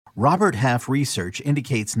Robert Half research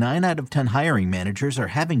indicates 9 out of 10 hiring managers are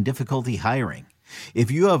having difficulty hiring.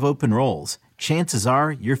 If you have open roles, chances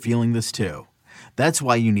are you're feeling this too. That's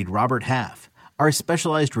why you need Robert Half. Our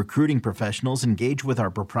specialized recruiting professionals engage with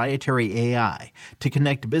our proprietary AI to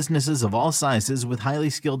connect businesses of all sizes with highly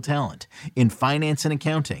skilled talent in finance and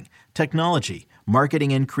accounting, technology,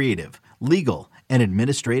 marketing and creative, legal, and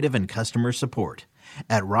administrative and customer support.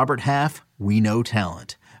 At Robert Half, we know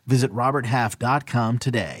talent. Visit roberthalf.com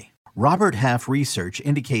today. Robert Half research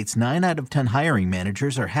indicates 9 out of 10 hiring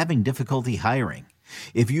managers are having difficulty hiring.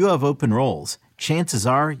 If you have open roles, chances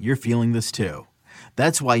are you're feeling this too.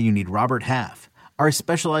 That's why you need Robert Half. Our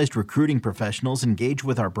specialized recruiting professionals engage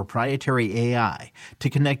with our proprietary AI to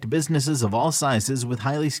connect businesses of all sizes with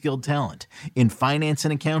highly skilled talent in finance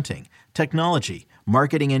and accounting, technology,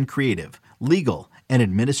 marketing and creative, legal, and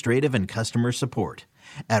administrative and customer support.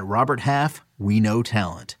 At Robert Half, we know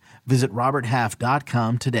talent. Visit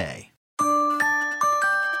roberthalf.com today.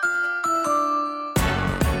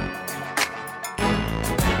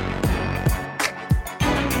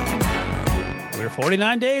 We're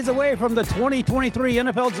 49 days away from the 2023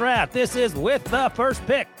 NFL Draft. This is With the First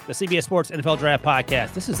Pick, the CBS Sports NFL Draft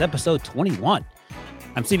Podcast. This is episode 21.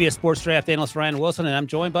 I'm CBS Sports Draft analyst Ryan Wilson, and I'm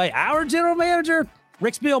joined by our general manager,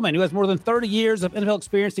 Rick Spielman, who has more than 30 years of NFL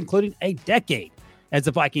experience, including a decade as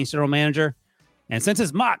the Vikings general manager. And since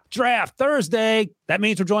it's mock draft Thursday, that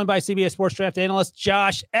means we're joined by CBS Sports Draft analyst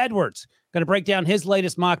Josh Edwards, going to break down his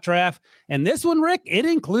latest mock draft. And this one, Rick, it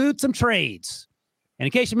includes some trades. And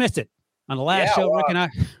in case you missed it, on the last show, Rick and I...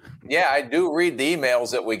 Yeah, I do read the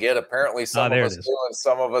emails that we get. Apparently some of us do and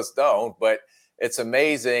some of us don't. But it's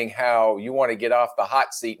amazing how you want to get off the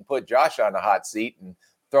hot seat and put Josh on the hot seat and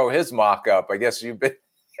throw his mock up. I guess you've been...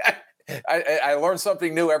 I learn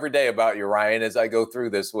something new every day about you, Ryan, as I go through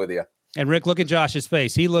this with you. And Rick, look at Josh's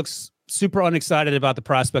face. He looks super unexcited about the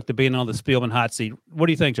prospect of being on the Spielman hot seat. What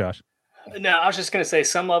do you think, Josh? No, I was just going to say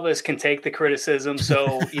some of us can take the criticism.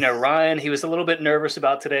 So, Ryan, he was a little bit nervous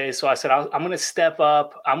about today. So I said, I'm going to step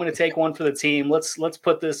up. I'm going to take one for the team. Let's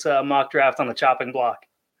put this mock draft on the chopping block.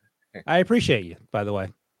 I appreciate you, by the way.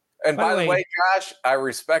 And by the way, Josh, I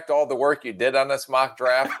respect all the work you did on this mock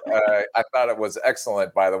draft. I thought it was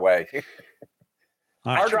excellent, by the way.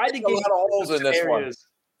 I tried to get a lot of holes in this one.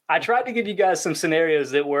 I tried to give you guys some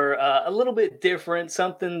scenarios that were a little bit different,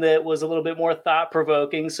 something that was a little bit more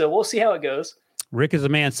thought-provoking. So we'll see how it goes. Rick is a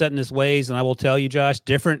man set in his ways, and I will tell you, Josh,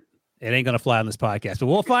 different. It ain't going to fly on this podcast, but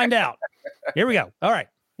we'll find out. Here we go. All right.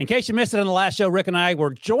 In case you missed it on the last show, Rick and I were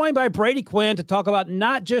joined by Brady Quinn to talk about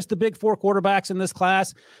not just the big 4 quarterbacks in this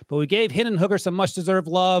class, but we gave Hendon Hooker some much-deserved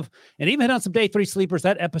love and even hit on some day 3 sleepers.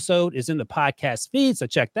 That episode is in the podcast feed, so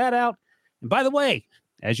check that out. And by the way,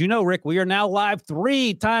 as you know, Rick, we are now live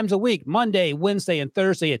 3 times a week, Monday, Wednesday, and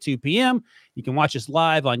Thursday at 2 p.m. You can watch us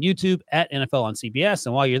live on YouTube at NFL on CBS.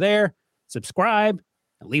 And while you're there, subscribe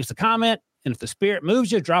and leave us a comment. And if the spirit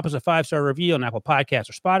moves you, drop us a 5-star review on Apple Podcasts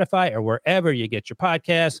or Spotify or wherever you get your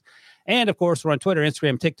podcasts. And, of course, we're on Twitter,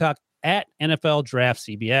 Instagram, TikTok at NFL Draft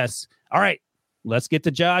CBS. All right, let's get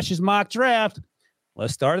to Josh's mock draft.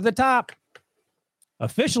 Let's start at the top.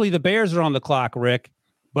 Officially, the Bears are on the clock, Rick.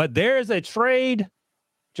 But there is a trade.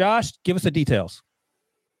 Josh, give us the details.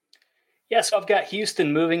 Yeah, so I've got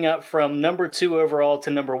Houston moving up from number 2 overall to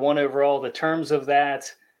number 1 overall. The terms of that,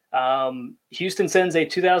 Houston sends a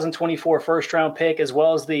 2024 first-round pick as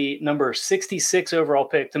well as the number 66 overall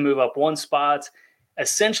pick to move up 1 spot.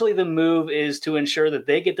 Essentially, the move is to ensure that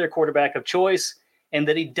they get their quarterback of choice and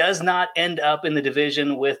that he does not end up in the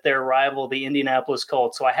division with their rival, the Indianapolis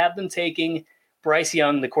Colts. So I have them taking Bryce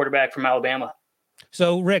Young, the quarterback from Alabama.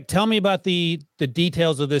 So, Rick, tell me about the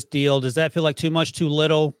details of this deal. Does that feel like too much, too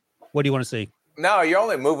little? What do you want to see? No, you're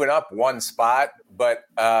only moving up 1 spot, but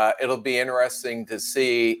it'll be interesting to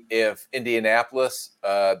see if Indianapolis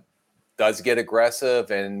does get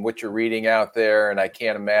aggressive and what you're reading out there. And I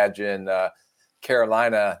can't imagine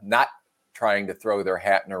Carolina not trying to throw their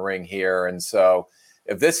hat in the ring here. And so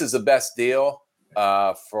if this is the best deal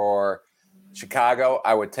for Chicago,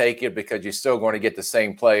 I would take it because you're still going to get the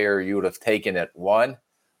same player you would have taken at 1.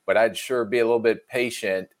 But I'd sure be a little bit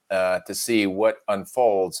patient to see what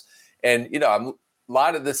unfolds. And, a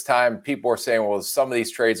lot of this time people are saying, well, some of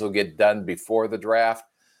these trades will get done before the draft.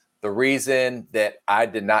 The reason that I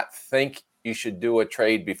did not think you should do a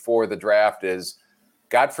trade before the draft is,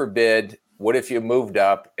 God forbid, what if you moved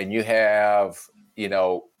up and you have,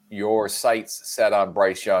 your sights set on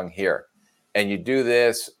Bryce Young here? And you do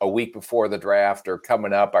this a week before the draft or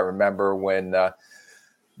coming up. I remember when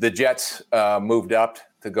the Jets moved up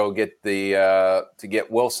to go get to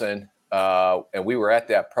get Wilson, and we were at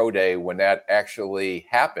that pro day when that actually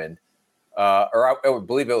happened. or I would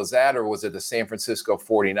believe it was that, or was it the San Francisco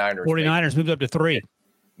 49ers? 49ers moved up to 3.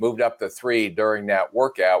 Moved up to 3 during that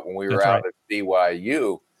workout when we were out at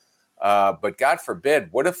BYU. But God forbid,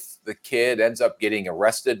 what if the kid ends up getting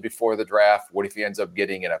arrested before the draft? What if he ends up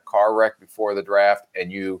getting in a car wreck before the draft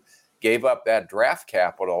and you gave up that draft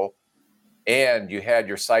capital and you had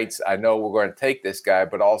your sights, I know we're going to take this guy,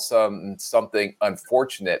 but also something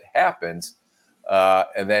unfortunate happens.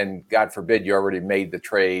 And then God forbid you already made the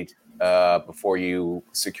trade before you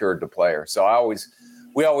secured the player. So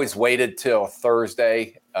we always waited till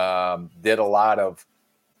Thursday, did a lot of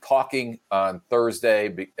talking on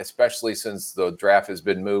Thursday, especially since the draft has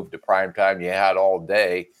been moved to prime time. You had all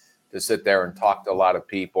day to sit there and talk to a lot of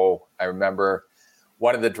people. I remember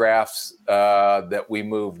one of the drafts that we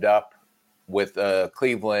moved up with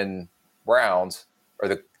Cleveland Browns, or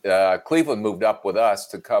the Cleveland moved up with us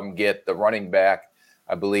to come get the running back,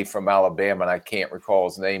 I believe, from Alabama, and I can't recall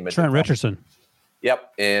his name. Trent Richardson.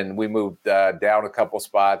 Yep, and we moved down a couple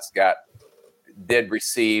spots, did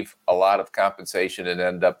receive a lot of compensation and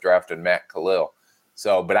ended up drafting Matt Khalil.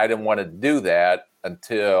 So, but I didn't want to do that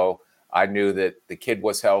until I knew that the kid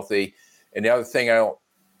was healthy. And the other thing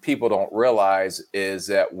people don't realize is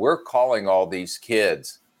that we're calling all these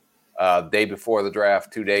kids day before the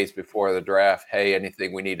draft, 2 days before the draft. Hey,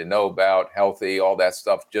 anything we need to know about, healthy, all that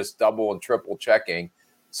stuff, just double and triple checking.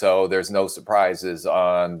 So there's no surprises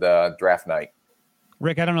on the draft night.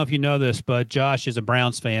 Rick, I don't know if you know this, but Josh is a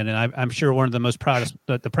Browns fan, and I'm sure one of the most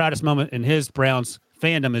proudest moment in his Browns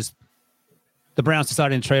fandom is the Browns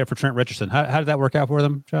deciding to trade for Trent Richardson. How did that work out for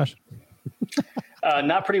them, Josh?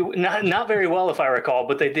 Not very well, if I recall,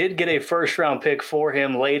 but they did get a first-round pick for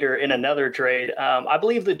him later in another trade. I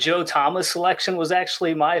believe the Joe Thomas selection was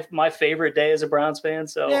actually my favorite day as a Browns fan.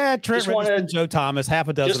 So yeah, Trent Richardson, Joe Thomas, half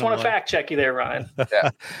a dozen. Just want to fact check you there, Ryan.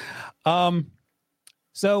 Yeah.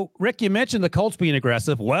 So, Rick, you mentioned the Colts being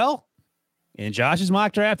aggressive. Well, in Josh's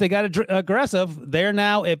mock draft, they got aggressive. They're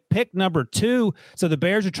now at pick number 2. So the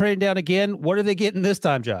Bears are trading down again. What are they getting this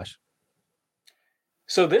time, Josh?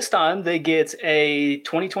 So this time they get a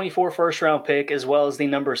 2024 first-round pick as well as the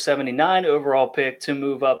number 79 overall pick to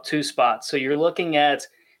move up 2 spots. So you're looking at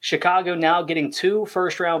Chicago now getting 2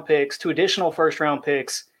 additional first-round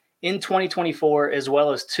picks in 2024, as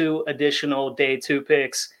well as 2 additional day 2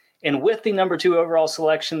 picks. And with the number 2 overall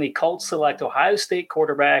selection, the Colts select Ohio State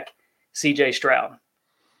quarterback C.J. Stroud.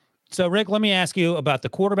 So, Rick, let me ask you about the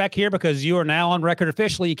quarterback here, because you are now on record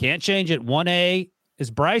officially. You can't change it. 1A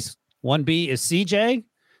is Bryce. 1B is C.J.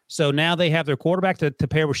 So now they have their quarterback to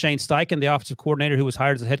pair with Shane Steichen, the offensive coordinator who was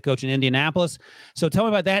hired as the head coach in Indianapolis. So tell me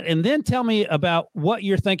about that. And then tell me about what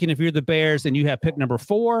you're thinking if you're the Bears and you have pick number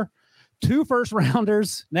 4, 2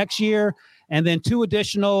 first-rounders next year, and then 2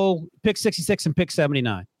 additional pick 66 and pick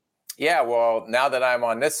 79. Yeah, well, now that I'm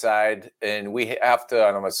on this side, and we have to,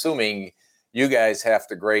 and I'm assuming you guys have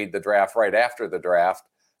to grade the draft right after the draft,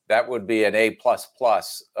 that would be an A++ for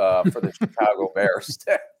the Chicago Bears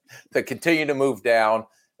to continue to move down,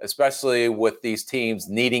 especially with these teams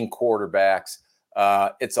needing quarterbacks.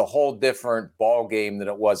 It's a whole different ball game than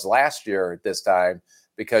it was last year at this time,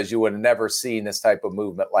 because you would have never seen this type of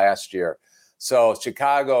movement last year. So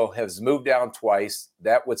Chicago has moved down twice.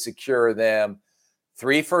 That would secure them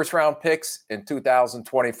 3 first-round picks in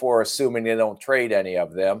 2024, assuming they don't trade any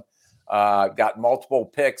of them. Got multiple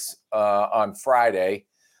picks on Friday,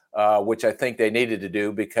 which I think they needed to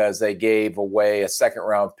do because they gave away a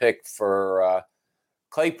second-round pick for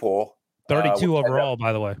Claypool. 32 overall,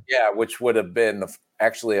 by the way. Yeah, which would have been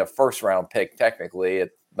actually a first-round pick technically at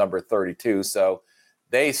number 32. So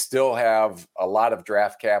they still have a lot of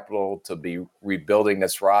draft capital to be rebuilding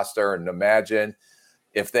this roster. And imagine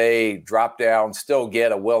if they drop down, still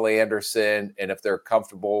get a Will Anderson, and if they're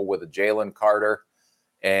comfortable with a Jalen Carter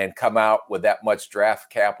and come out with that much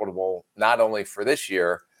draft capital, not only for this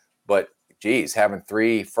year, but geez, having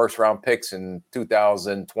 3 first-round picks in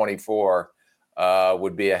 2024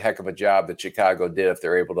 would be a heck of a job that Chicago did if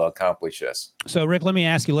they're able to accomplish this. So, Rick, let me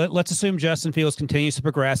ask you, let's assume Justin Fields continues to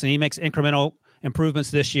progress and he makes incremental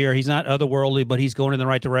improvements this year. He's not otherworldly, but he's going in the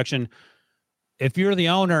right direction. If you're the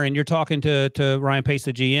owner and you're talking to Ryan Pace,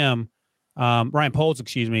 the GM, Ryan Poles,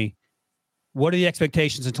 excuse me, what are the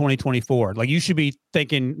expectations in 2024? Like, you should be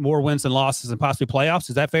thinking more wins than losses and possibly playoffs.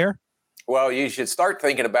 Is that fair? Well, you should start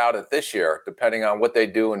thinking about it this year, depending on what they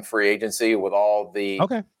do in free agency with all the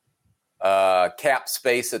cap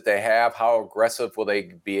space that they have. How aggressive will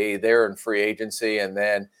they be there in free agency? And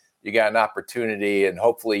then you got an opportunity, and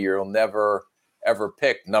hopefully you'll never, ever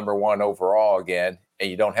pick number 1 overall again, and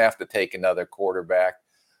you don't have to take another quarterback.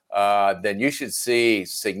 Then you should see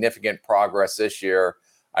significant progress this year.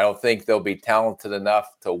 I don't think they'll be talented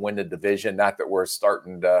enough to win the division. Not that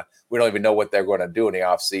we don't even know what they're going to do in the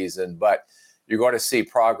offseason, but you're going to see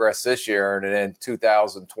progress this year. And in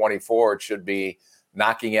 2024, it should be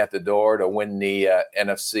knocking at the door to win the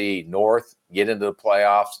NFC North, get into the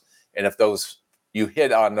playoffs. And if you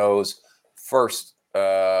hit on those first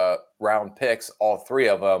round picks, all three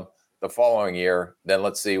of them the following year, then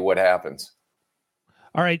let's see what happens.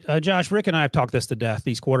 All right, Josh, Rick and I have talked this to death,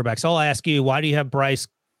 these quarterbacks. I'll ask you, why do you have Bryce?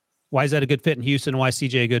 Why is that a good fit in Houston? Why is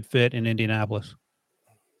CJ a good fit in Indianapolis?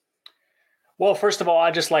 Well, first of all,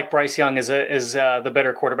 I just like Bryce Young as the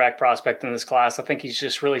better quarterback prospect in this class. I think he's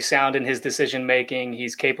just really sound in his decision-making.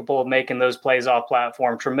 He's capable of making those plays off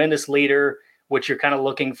platform. Tremendous leader, which you're kind of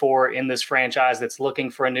looking for in this franchise that's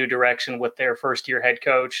looking for a new direction with their first-year head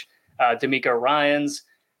coach, D'Amico Ryans.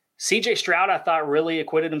 CJ Stroud, I thought, really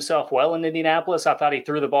acquitted himself well in Indianapolis. I thought he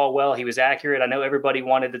threw the ball well. He was accurate. I know everybody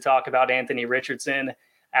wanted to talk about Anthony Richardson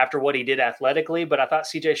after what he did athletically, but I thought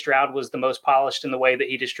CJ Stroud was the most polished in the way that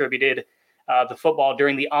he distributed the football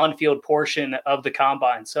during the on-field portion of the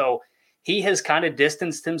combine. So he has kind of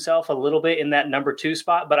distanced himself a little bit in that number 2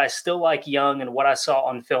 spot, but I still like Young and what I saw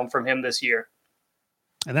on film from him this year.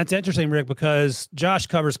 And that's interesting, Rick, because Josh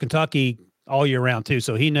covers Kentucky all year round too.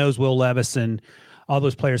 So he knows Will Levis and all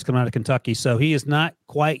those players coming out of Kentucky. So he is not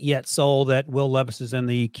quite yet sold that Will Levis is in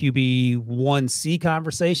the QB 1C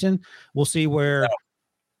conversation. We'll see where. No,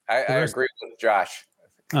 I agree with Josh.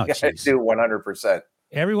 Oh, I do 100%.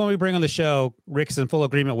 Everyone we bring on the show, Rick's in full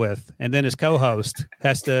agreement with, and then his co-host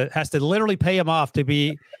has to literally pay him off to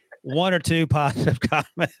be 1 or 2 positive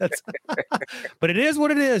comments. But it is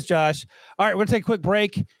what it is, Josh. All right, we're going to take a quick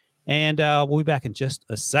break, and we'll be back in just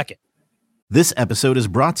a second. This episode is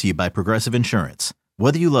brought to you by Progressive Insurance.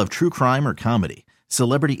 Whether you love true crime or comedy,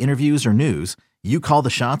 celebrity interviews or news, you call the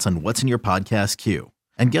shots on what's in your podcast queue.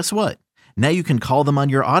 And guess what? Now you can call them on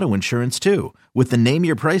your auto insurance too with the Name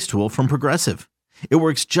Your Price tool from Progressive. It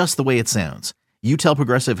works just the way it sounds. You tell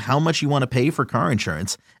Progressive how much you want to pay for car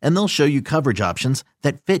insurance, and they'll show you coverage options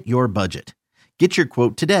that fit your budget. Get your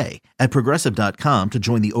quote today at Progressive.com to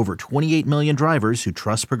join the over 28 million drivers who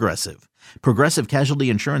trust Progressive. Progressive Casualty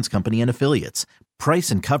Insurance Company and Affiliates.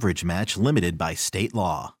 Price and coverage match limited by state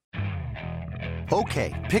law.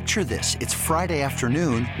 Okay, picture this. It's Friday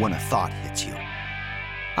afternoon when a thought hits you.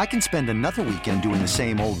 I can spend another weekend doing the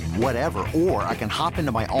same old whatever, or I can hop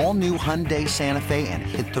into my all-new Hyundai Santa Fe and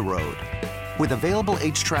hit the road. With available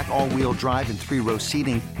H-Track all-wheel drive and 3-row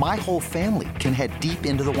seating, my whole family can head deep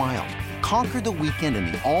into the wild. Conquer the weekend in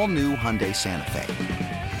the all-new Hyundai Santa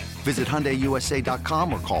Fe. Visit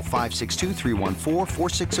HyundaiUSA.com or call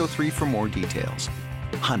 562-314-4603 for more details.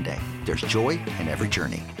 Hyundai, there's joy in every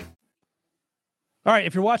journey. All right,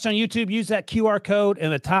 if you're watching on YouTube, use that QR code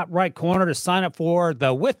in the top right corner to sign up for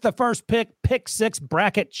the With the First Pick 6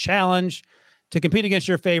 Bracket Challenge to compete against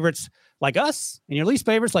your favorites like us and your least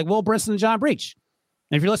favorites like Will Brinson and John Breach.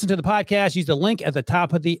 And if you're listening to the podcast, use the link at the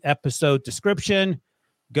top of the episode description.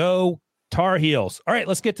 Go Tar Heels. All right,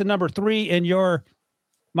 let's get to number 3 in your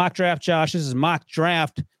mock draft, Josh. This is mock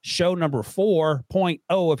draft show number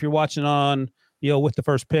 4.0 if you're watching on, With the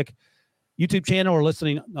First Pick YouTube channel or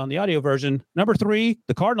listening on the audio version. Number 3,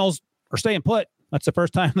 the Cardinals are staying put. That's the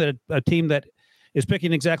first time that a team that is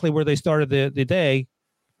picking exactly where they started the day.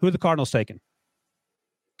 Who are the Cardinals taking?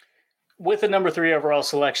 With the number 3 overall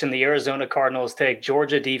selection, the Arizona Cardinals take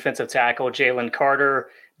Georgia defensive tackle Jalen Carter.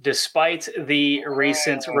 Despite the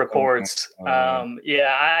recent reports,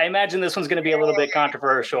 I imagine this one's going to be a little bit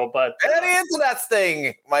controversial, but Get into that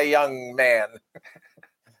thing, my young man.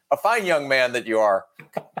 A fine young man that you are.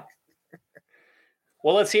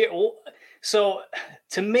 Well, let's hear. So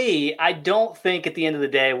to me, I don't think at the end of the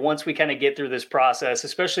day, once we kind of get through this process,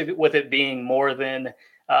 especially with it being more than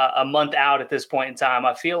a month out at this point in time,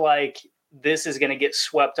 I feel like this is going to get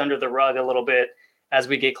swept under the rug a little bit as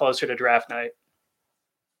we get closer to draft night.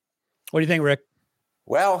 What do you think, Rick?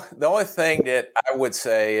 Well, the only thing that I would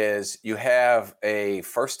say is you have a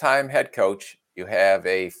first-time head coach, you have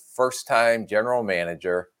a first-time general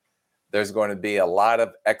manager. There's going to be a lot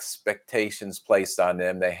of expectations placed on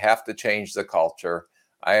them. They have to change the culture.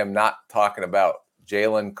 I am not talking about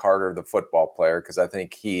Jalen Carter, the football player, because I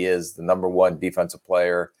think he is the number 1 defensive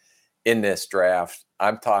player in this draft.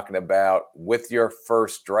 I'm talking about with your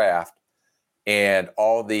first draft and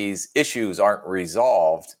all these issues aren't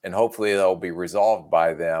resolved, and hopefully they'll be resolved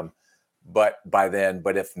by then. But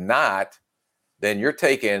if not, then you're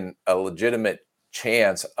taking a legitimate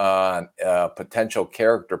chance on a potential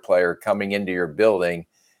character player coming into your building,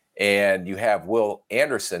 and you have Will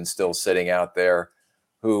Anderson still sitting out there,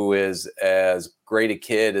 who is as great a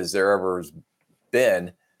kid as there ever has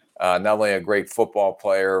been. Not only a great football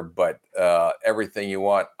player, but everything you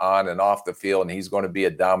want on and off the field, and he's going to be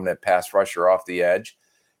a dominant pass rusher off the edge.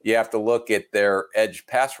 You have to look at their edge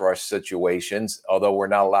pass rush situations, although we're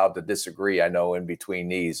not allowed to disagree, I know, in between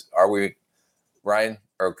these. Are we, Ryan?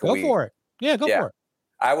 Or can go for it. Yeah, go for it.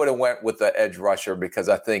 I would have went with the edge rusher because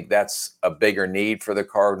I think that's a bigger need for the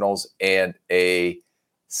Cardinals and a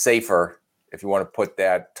safer, if you want to put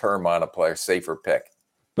that term on a player, safer pick.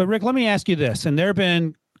 But Rick, let me ask you this. And there have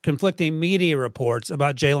been conflicting media reports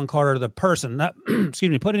about Jalen Carter, the person, not, excuse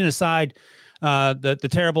me, putting aside the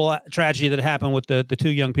terrible tragedy that happened with the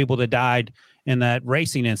two young people that died in that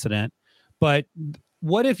racing incident. But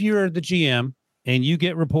what if you're the GM and you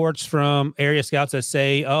get reports from area scouts that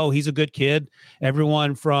say, oh, he's a good kid.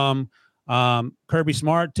 Everyone from Kirby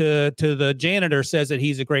Smart to the janitor says that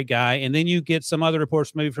he's a great guy. And then you get some other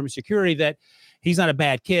reports maybe from security that he's not a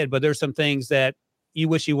bad kid, but there's some things that you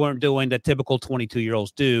wish you weren't doing that typical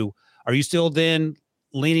 22-year-olds do. Are you still then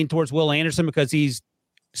leaning towards Will Anderson because he's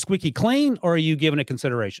squeaky clean, or are you giving it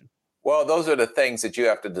consideration? Well, those are the things that you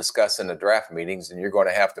have to discuss in the draft meetings, and you're going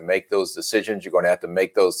to have to make those decisions. You're going to have to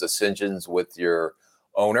make those decisions with your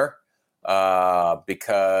owner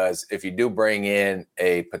because if you do bring in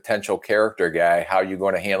a potential character guy, how are you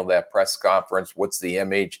going to handle that press conference? What's the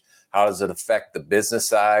image? How does it affect the business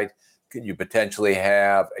side? Could you potentially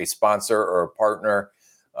have a sponsor or a partner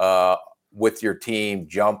with your team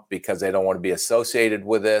jump because they don't want to be associated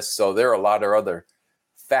with this? So there are a lot of other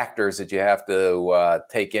factors that you have to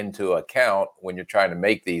take into account when you're trying to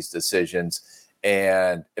make these decisions.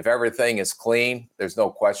 And if everything is clean, there's no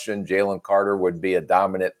question Jalen Carter would be a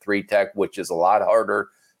dominant 3-tech, which is a lot harder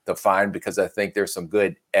to find because I think there's some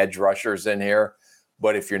good edge rushers in here.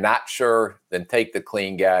 But if you're not sure, then take the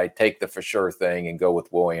clean guy, take the for sure thing, and go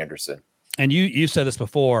with Will Anderson. And you said this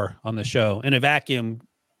before on the show. In a vacuum,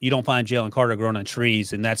 you don't find Jalen Carter growing on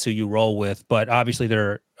trees, and that's who you roll with. But obviously, there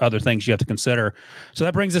are other things you have to consider. So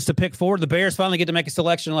that brings us to pick 4. The Bears finally get to make a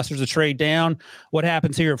selection unless there's a trade down. What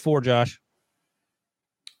happens here at 4, Josh?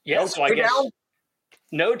 Yeah, so I guess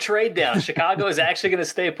no trade down. Chicago is actually going to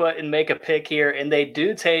stay put and make a pick here, and they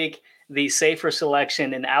do take the safer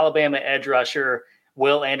selection in Alabama edge rusher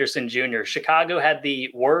Will Anderson Jr. Chicago had the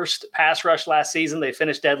worst pass rush last season. They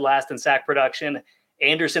finished dead last in sack production.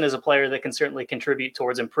 Anderson is a player that can certainly contribute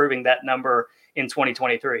towards improving that number in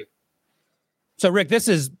 2023. So, Rick, this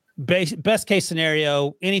is best case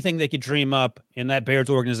scenario, anything they could dream up in that Bears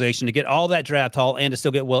organization to get all that draft haul and to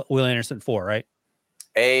still get Will Anderson 4, right?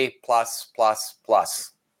 A+++.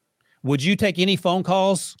 Would you take any phone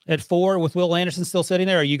calls at 4 with Will Anderson still sitting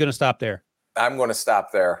there, or are you going to stop there? I'm going to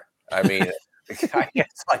stop there. I mean,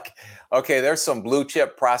 it's like, okay, there's some blue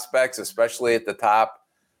chip prospects, especially at the top.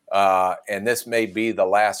 And this may be the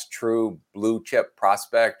last true blue chip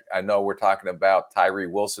prospect. I know we're talking about Tyree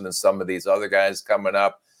Wilson and some of these other guys coming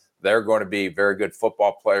up. They're going to be very good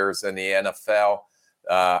football players in the NFL.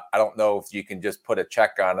 I don't know if you can just put a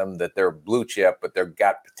check on them that they're blue chip, but they've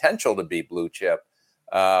got potential to be blue chip.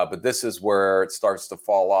 But this is where it starts to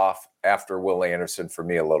fall off after Will Anderson for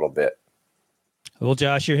me a little bit. Well,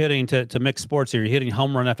 Josh, you're hitting to mixed sports here. You're hitting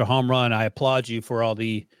home run after home run. I applaud you for all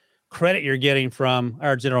the credit you're getting from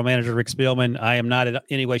our general manager, Rick Spielman. I am not in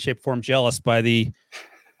any way, shape, or form jealous by the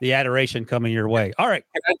adoration coming your way. All right.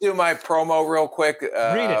 Can I do my promo real quick?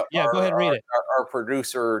 Read it. Yeah, go ahead and read it. Our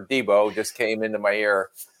producer, Debo, just came into my ear.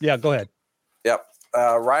 Yeah, go ahead. Yep.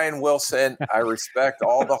 Ryan Wilson, I respect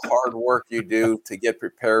all the hard work you do to get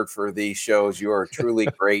prepared for these shows. You are truly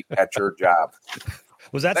great at your job.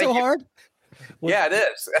 Was that so hard? Yeah, it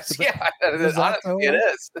is. Yeah, it is. Honestly, it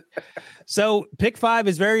is. So pick 5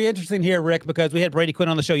 is very interesting here, Rick, because we had Brady Quinn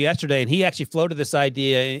on the show yesterday, and he actually floated this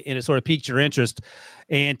idea, and it sort of piqued your interest.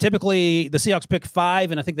 And typically the Seahawks pick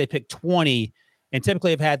 5, and I think they pick 20. And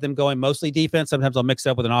typically I've had them going mostly defense. Sometimes I'll mix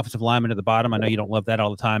up with an offensive lineman at the bottom. I know you don't love that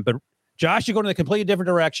all the time. But, Josh, you're going in a completely different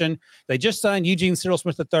direction. They just signed Eugene Cyril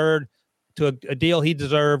Smith III to a deal he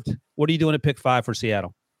deserved. What are you doing at pick 5 for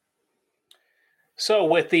Seattle? So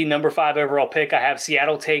with the number 5 overall pick, I have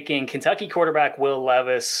Seattle taking Kentucky quarterback Will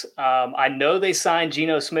Levis. I know they signed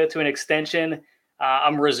Geno Smith to an extension.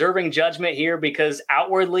 I'm reserving judgment here because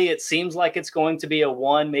outwardly it seems like it's going to be a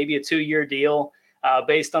 1, maybe a 2-year deal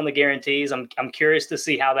based on the guarantees. I'm curious to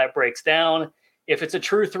see how that breaks down. If it's a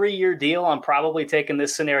true 3-year deal, I'm probably taking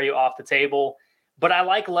this scenario off the table. But I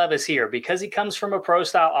like Levis here because he comes from a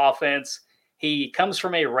pro-style offense. He comes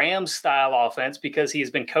from a Rams-style offense because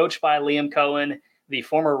he's been coached by Liam Cohen, the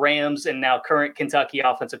former Rams and now current Kentucky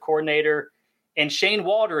offensive coordinator. And Shane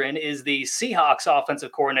Waldron is the Seahawks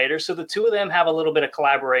offensive coordinator. So the two of them have a little bit of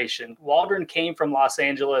collaboration. Waldron came from Los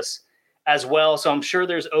Angeles as well. So I'm sure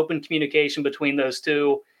there's open communication between those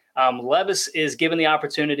two. Levis is given the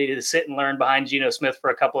opportunity to sit and learn behind Geno Smith for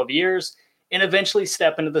a couple of years and eventually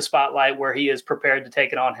step into the spotlight where he is prepared to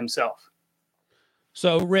take it on himself.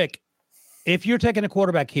 So, Rick, if you're taking a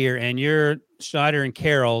quarterback here and you're Schneider and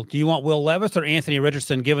Carroll, do you want Will Levis or Anthony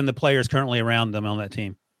Richardson, given the players currently around them on that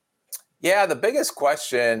team? Yeah, the biggest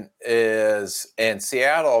question is in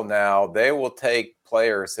Seattle now, they will take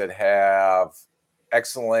players that have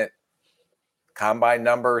excellent combine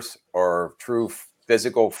numbers or true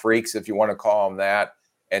physical freaks, if you want to call them that,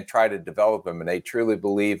 and try to develop them. And they truly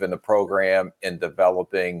believe in the program in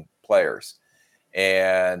developing players.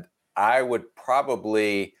 And I would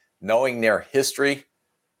probably, knowing their history,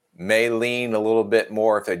 may lean a little bit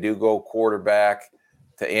more if they do go quarterback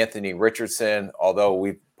to Anthony Richardson, although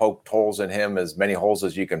we've poked holes in him, as many holes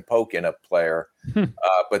as you can poke in a player.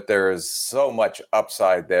 But there is so much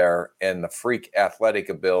upside there and the freak athletic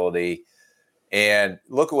ability. And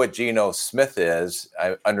look at what Geno Smith is.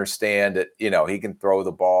 I understand that, he can throw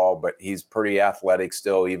the ball, but he's pretty athletic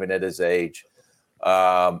still, even at his age.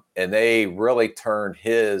 And they really turned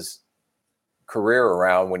his career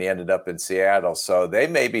around when he ended up in Seattle. So they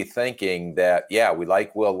may be thinking that, we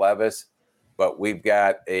like Will Levis, but we've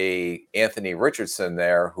got a Anthony Richardson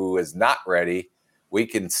there who is not ready. We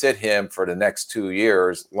can sit him for the next 2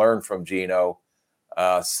 years, learn from Geno.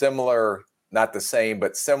 Similar, not the same,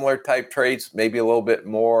 but similar type traits, maybe a little bit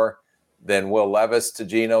more than Will Levis to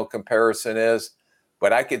Geno comparison is.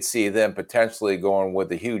 But I could see them potentially going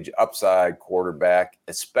with a huge upside quarterback,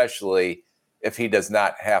 especially if he does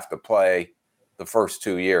not have to play the first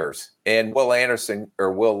 2 years. And Will Anderson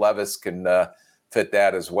or Will Levis can fit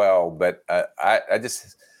that as well. But I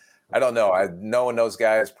don't know. Knowing those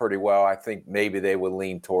guys pretty well, I think maybe they would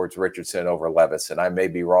lean towards Richardson over Levis. And I may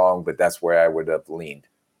be wrong, but that's where I would have leaned.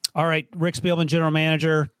 All right, Rick Spielman, general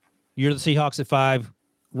manager. You're the Seahawks at 5.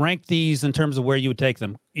 Rank these in terms of where you would take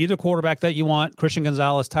them. Either quarterback that you want, Christian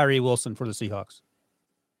Gonzalez, Tyree Wilson for the Seahawks.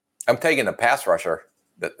 I'm taking a pass rusher.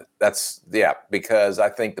 Because I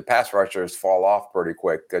think the pass rushers fall off pretty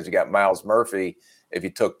quick because you got Myles Murphy. If you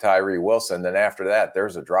took Tyree Wilson, then after that,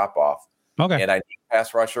 there's a drop off. Okay. And I need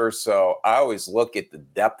pass rushers. So I always look at the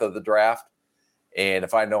depth of the draft. And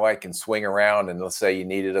if I know I can swing around and let's say you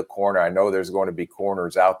needed a corner, I know there's going to be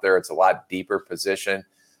corners out there. It's a lot deeper position.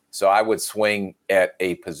 So I would swing at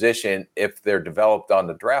a position if they're developed on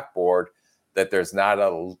the draft board that there's not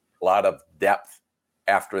a lot of depth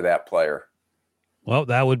after that player. Well,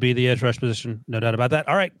 that would be the edge rush position. No doubt about that.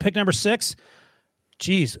 All right, pick number 6.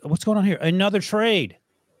 Geez, what's going on here? Another trade.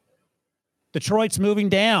 Detroit's moving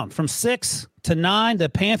down from 6 to 9. The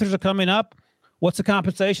Panthers are coming up. What's the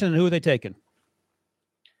compensation and who are they taking?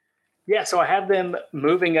 Yeah, so I have them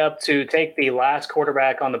moving up to take the last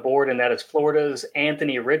quarterback on the board, and that is Florida's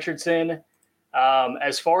Anthony Richardson.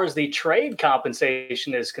 As far as the trade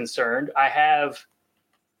compensation is concerned, I have,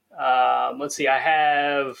 I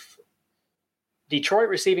have Detroit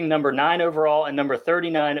receiving number 9 overall and number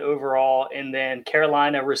 39 overall, and then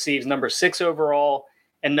Carolina receives number 6 overall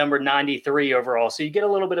and number 93 overall. So you get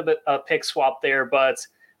a little bit of a pick swap there, but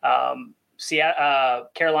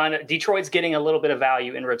Detroit's getting a little bit of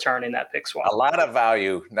value in return in that pick swap. A lot of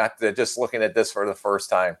value, not just looking at this for the first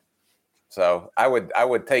time. So I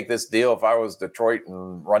would take this deal if I was Detroit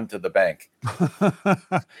and run to the bank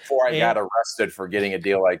before I got arrested for getting a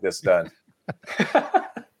deal like this done.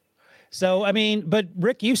 So, I mean, but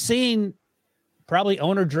Rick, you've seen probably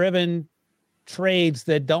owner-driven trades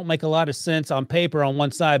that don't make a lot of sense on paper on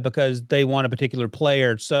one side because they want a particular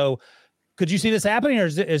player. So could you see this happening, or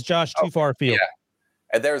is Josh too far afield? Yeah.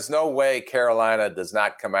 And there's no way Carolina does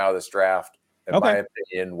not come out of this draft, in my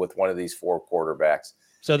opinion, with one of these 4 quarterbacks.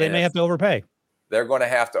 So they may have to overpay. They're going to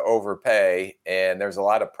have to overpay, and there's a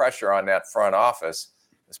lot of pressure on that front office,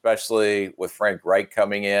 especially with Frank Reich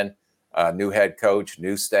coming in, new head coach,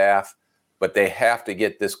 new staff. But they have to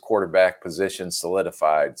get this quarterback position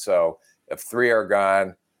solidified. So if 3 are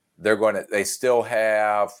gone, they still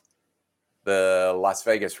have the Las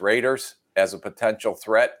Vegas Raiders as a potential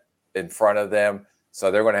threat in front of them. So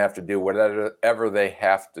they're going to have to do whatever they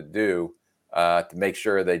have to do to make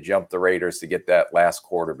sure they jump the Raiders to get that last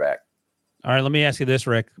quarterback. All right, let me ask you this,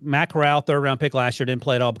 Rick. Matt Corral, 3rd-round pick last year, didn't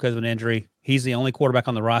play at all because of an injury. He's the only quarterback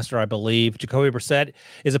on the roster, I believe. Jacoby Brissett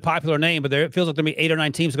is a popular name, but it feels like there'll be 8 or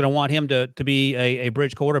 9 teams going to want him to be a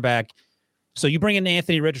bridge quarterback. So you bring in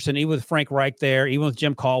Anthony Richardson, even with Frank Reich there, even with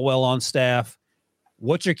Jim Caldwell on staff.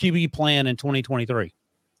 What's your QB plan in 2023?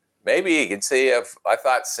 Maybe you can see if I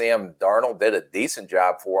thought Sam Darnold did a decent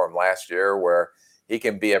job for him last year where he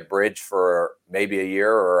can be a bridge for maybe a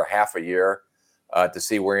year or half a year to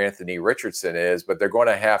see where Anthony Richardson is. But they're going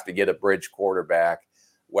to have to get a bridge quarterback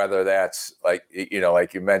whether that's like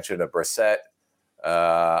you mentioned, a Brissett.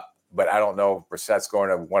 But I don't know if Brissett's going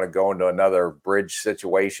to want to go into another bridge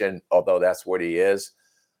situation, although that's what he is.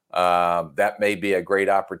 That may be a great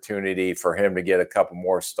opportunity for him to get a couple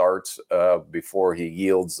more starts before he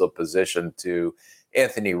yields the position to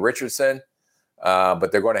Anthony Richardson.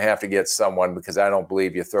 But they're going to have to get someone, because I don't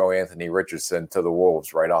believe you throw Anthony Richardson to the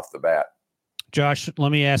Wolves right off the bat. Josh,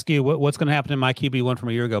 let me ask you, what's going to happen to my QB1 from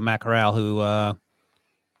a year ago, Matt Corral, who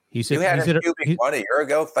he said you had a QB1 a year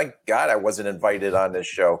ago. Thank God I wasn't invited on this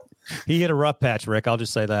show. He hit a rough patch, Rick. I'll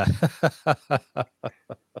just say that.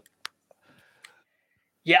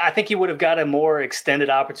 Yeah, I think he would have got a more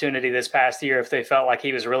extended opportunity this past year if they felt like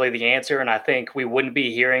he was really the answer. And I think we wouldn't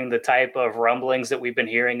be hearing the type of rumblings that we've been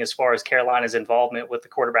hearing as far as Carolina's involvement with the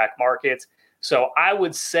quarterback market. So I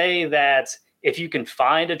would say that if you can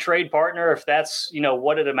find a trade partner, if that's,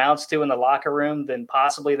 what it amounts to in the locker room, then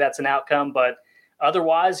possibly that's an outcome. But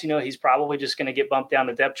otherwise, he's probably just going to get bumped down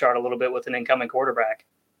the depth chart a little bit with an incoming quarterback.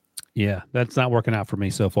 Yeah, that's not working out for me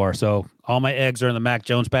so far. So all my eggs are in the Mac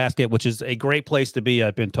Jones basket, which is a great place to be,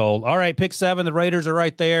 I've been told. All right, pick 7. The Raiders are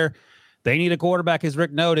right there. They need a quarterback, as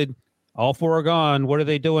Rick noted. All 4 are gone. What are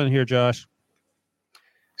they doing here, Josh?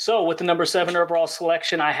 So with the number 7 overall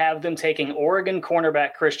selection, I have them taking Oregon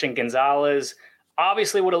cornerback Christian Gonzalez.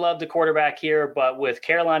 Obviously would have loved a quarterback here, but with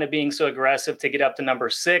Carolina being so aggressive to get up to number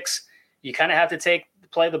 6, you kind of have to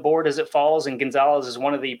play the board as it falls, and Gonzalez is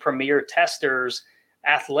one of the premier testers,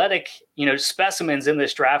 athletic, specimens in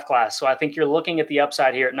this draft class. So I think you're looking at the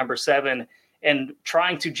upside here at number 7 and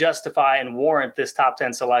trying to justify and warrant this top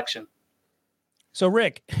 10 selection. So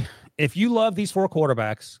Rick, if you love these 4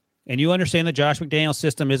 quarterbacks and you understand the Josh McDaniels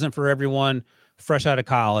system isn't for everyone fresh out of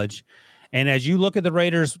college, and as you look at the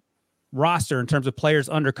Raiders roster in terms of players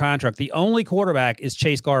under contract, the only quarterback is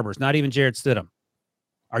Chase Garbers, not even Jarrett Stidham.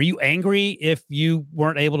 Are you angry if you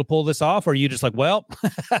weren't able to pull this off, or are you just like, well,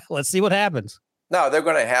 let's see what happens? No, they're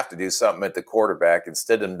going to have to do something at the quarterback. And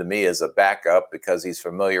Stidham, to me, is a backup because he's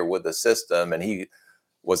familiar with the system and he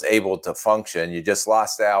was able to function. You just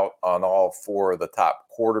lost out on all 4 of the top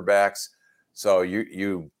quarterbacks. So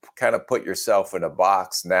you kind of put yourself in a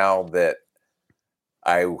box now that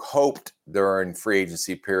I hoped during free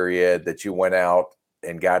agency period that you went out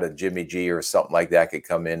and got a Jimmy G or something like that could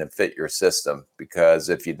come in and fit your system. Because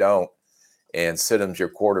if you don't, and Stidham's your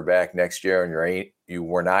quarterback next year and you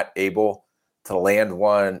were not able to land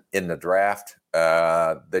one in the draft,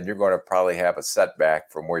 then you're going to probably have a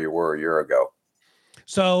setback from where you were a year ago.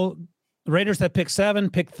 So the Raiders have pick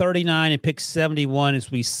 7, pick 39, and pick 71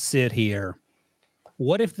 as we sit here.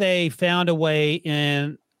 What if they found a way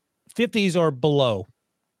in 50s or below?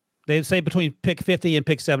 They say between pick 50 and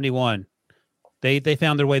pick 71. They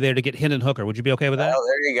found their way there to get Hendon Hooker. Would you be okay with that? Oh,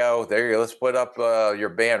 there you go. Let's put up your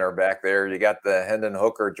banner back there. You got the Hendon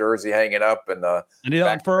Hooker jersey hanging up in the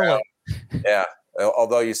unfurl it. Yeah.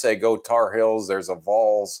 Although you say go Tar Heels, there's a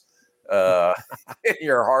Vols in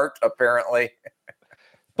your heart, apparently.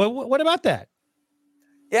 But what about that?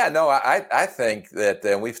 Yeah, no, I think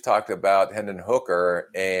that we've talked about Hendon Hooker,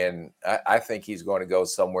 and I think he's going to go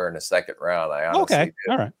somewhere in the second round. I honestly okay.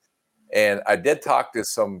 do. All right. And I did talk to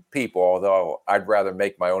some people, although I'd rather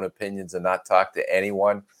make my own opinions and not talk to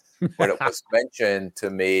anyone. But it was mentioned to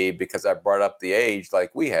me because I brought up the age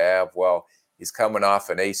like we have. Well, he's coming off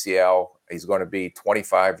an ACL. He's going to be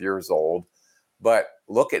 25 years old. But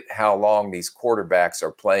look at how long these quarterbacks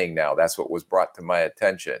are playing now. That's what was brought to my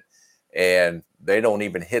attention. And they don't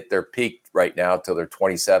even hit their peak right now till they're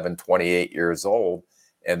 27, 28 years old.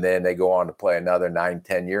 And then they go on to play another 9,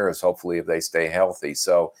 10 years, hopefully, if they stay healthy.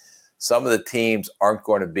 So some of the teams aren't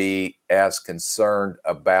going to be as concerned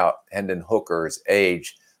about Hendon Hooker's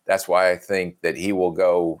age. That's why I think that he will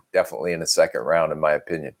go definitely in the second round, in my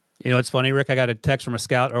opinion. You know, it's funny, Rick. I got a text from a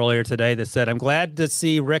scout earlier today that said, I'm glad to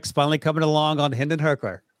see Rick's finally coming along on Hendon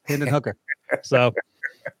Hooker. So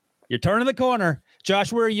you're turning the corner.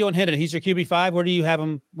 Josh, where are you on Hendon? He's your QB5. Where do you have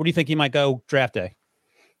him? Where do you think he might go draft day?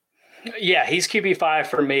 Yeah, he's QB5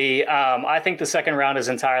 for me. I think the second round is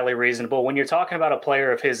entirely reasonable. When you're talking about a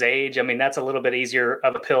player of his age, I mean, that's a little bit easier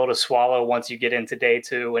of a pill to swallow once you get into day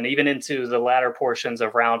 2 and even into the latter portions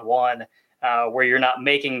of round 1, where you're not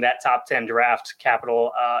making that top 10 draft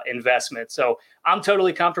capital investment. So I'm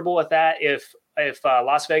totally comfortable with that. If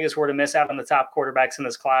Las Vegas were to miss out on the top quarterbacks in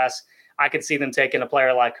this class, I could see them taking a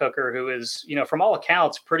player like Hooker, who is, you know, from all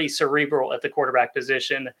accounts, pretty cerebral at the quarterback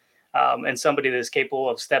position. And somebody that is capable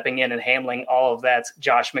of stepping in and handling all of that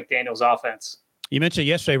Josh McDaniels offense. You mentioned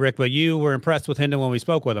yesterday, Rick, but you were impressed with Hendon when we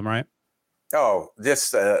spoke with him, right? Oh,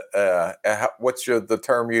 just what's the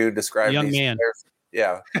term you described? Young man. Players?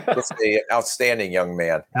 Yeah, just an outstanding young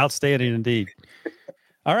man. Outstanding indeed.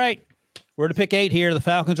 All right. We're to pick 8 here. The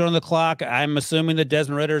Falcons are on the clock. I'm assuming that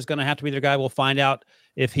Desmond Ridder is going to have to be their guy. We'll find out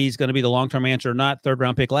if he's going to be the long-term answer or not.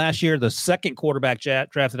 3rd-round pick last year. The second quarterback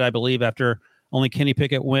drafted, I believe, after only Kenny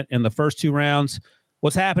Pickett went in the first 2 rounds.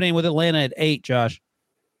 What's happening with Atlanta at 8, Josh?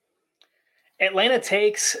 Atlanta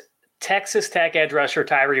takes Texas Tech edge rusher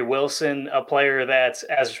Tyree Wilson, a player that's,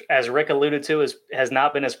 as Rick alluded to, has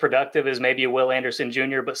not been as productive as maybe a Will Anderson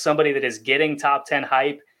Jr., but somebody that is getting top 10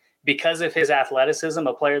 hype because of his athleticism,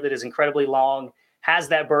 a player that is incredibly long, has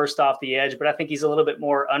that burst off the edge, but I think he's a little bit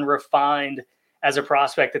more unrefined as a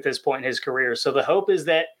prospect at this point in his career. So the hope is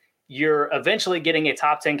that you're eventually getting a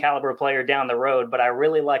top 10 caliber player down the road, but I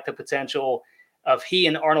really like the potential of he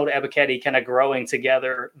and Arnold Ebiketie kind of growing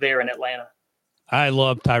together there in Atlanta. I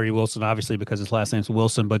love Tyree Wilson, obviously, because his last name's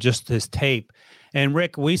Wilson, but just his tape. And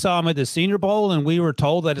Rick, we saw him at the Senior Bowl, and we were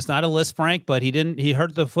told that it's not a Liz Frank, but he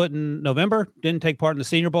hurt the foot in November, didn't take part in the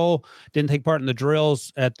Senior Bowl, didn't take part in the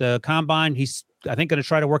drills at the Combine. He's, I think, going to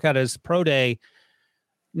try to work out his pro day,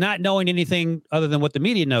 not knowing anything other than what the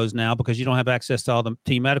media knows now, because you don't have access to all the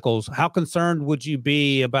team medicals. How concerned would you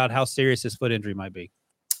be about how serious his foot injury might be?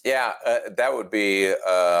 Yeah, that would be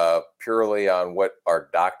purely on what our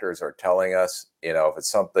doctors are telling us. You know, if it's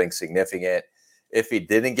something significant. If he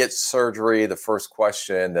didn't get surgery, the first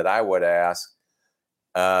question that I would ask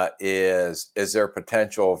is there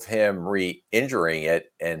potential of him re-injuring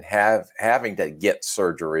it and having to get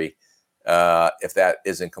surgery if that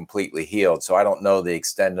isn't completely healed? So I don't know the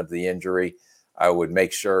extent of the injury. I would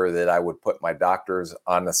make sure that I would put my doctors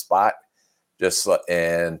on the spot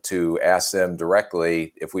and to ask them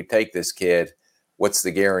directly, if we take this kid, what's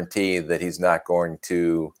the guarantee that he's not going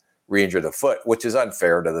to re-injure the foot, which is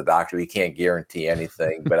unfair to the doctor. He can't guarantee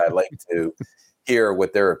anything, but I'd like to hear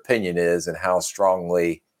what their opinion is and how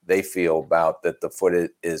strongly they feel about that the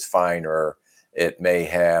foot is fine or it may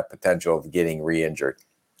have potential of getting re-injured.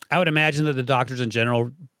 I would imagine that the doctors in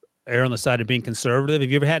general err on the side of being conservative.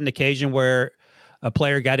 Have you ever had an occasion where a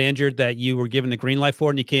player got injured that you were given the green light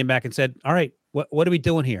for and you came back and said, all right, what are we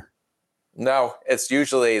doing here? No, it's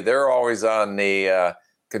usually they're always on the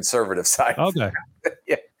conservative side. Okay.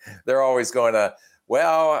 Yeah. They're always going to,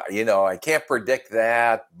 well, I can't predict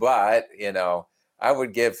that, but, I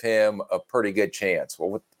would give him a pretty good chance.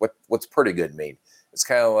 Well, what's pretty good mean? It's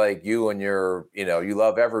kind of like you and your, you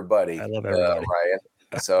love everybody. I love everybody.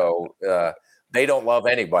 Ryan. So they don't love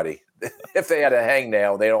anybody. If they had a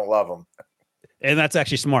hangnail, they don't love them. And that's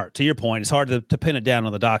actually smart. To your point, it's hard to pin it down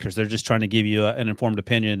on the doctors. They're just trying to give you an informed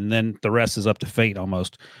opinion, and then the rest is up to fate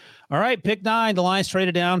almost. All right, pick 9. The Lions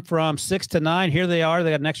traded down from 6 to 9. Here they are. They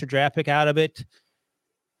got an extra draft pick out of it.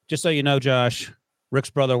 Just so you know, Josh, Rick's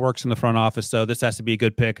brother works in the front office, so this has to be a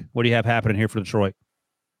good pick. What do you have happening here for Detroit?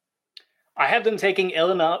 I have them taking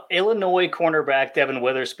Illinois cornerback Devin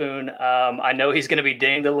Witherspoon. I know he's going to be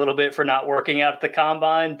dinged a little bit for not working out at the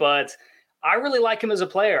Combine, but I really like him as a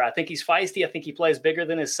player. I think he's feisty. I think he plays bigger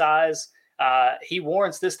than his size. He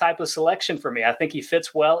warrants this type of selection for me. I think he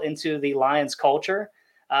fits well into the Lions culture.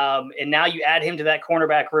 And now you add him to that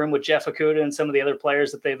cornerback room with Jeff Okudah and some of the other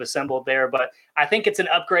players that they've assembled there. But I think it's an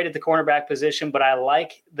upgrade at the cornerback position, but I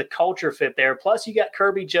like the culture fit there. Plus, you got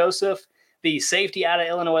Kirby Joseph, the safety out of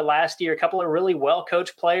Illinois last year, a couple of really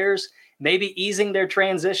well-coached players, maybe easing their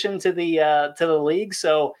transition to the league.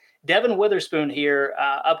 So Devin Witherspoon here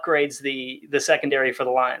upgrades the secondary for the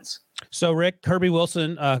Lions. So, Rick, Kirby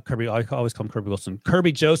Wilson, I always call him Kirby Wilson.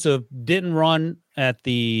 Kirby Joseph didn't run at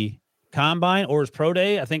the Combine or his pro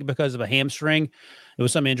day, I think because of a hamstring. It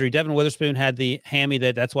was some injury. Devin Witherspoon had the hammy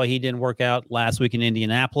that's why he didn't work out last week in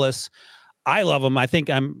Indianapolis. I love him. I think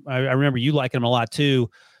I remember you liking him a lot too.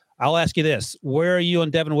 I'll ask you this. Where are you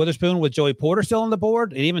on Devin Witherspoon with Joey Porter still on the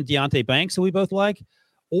board and even Deonte Banks, who we both like?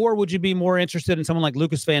 Or would you be more interested in someone like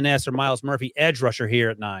Lucas Van Ness or Myles Murphy, edge rusher here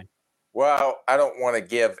at 9? Well, I don't want to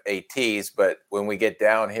give a tease, but when we get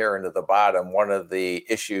down here into the bottom, one of the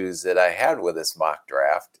issues that I had with this mock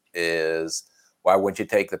draft is why wouldn't you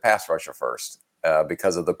take the pass rusher first?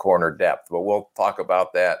 Because of the corner depth. But we'll talk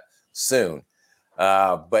about that soon.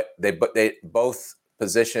 But they both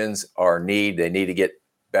positions are need. They need to get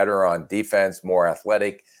better on defense, more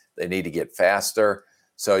athletic. They need to get faster.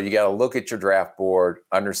 So you got to look at your draft board,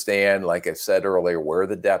 understand, like I said earlier, where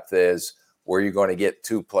the depth is, where you're going to get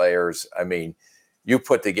 2 players. I mean, you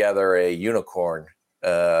put together a unicorn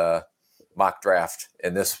mock draft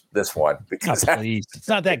in this one because it's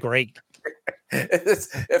not that great.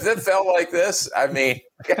 If it felt like this, I mean,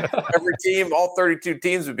 every team, all 32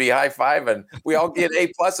 teams would be high-fiving. We all get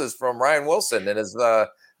A+ from Ryan Wilson and his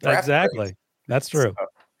draft. Exactly. Race. That's true.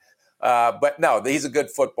 So, but no, he's a good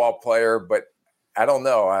football player, but I don't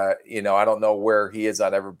know. I don't know where he is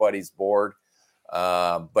on everybody's board.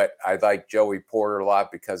 But I like Joey Porter a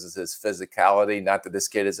lot because of his physicality. Not that this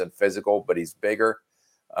kid isn't physical, but he's bigger.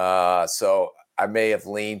 So I may have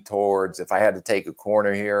leaned towards, if I had to take a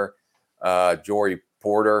corner here, Joey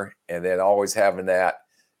Porter, and then always having that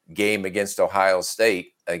game against Ohio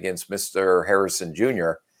State against Mr. Harrison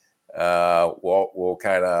Jr. Will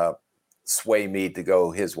kind of sway me to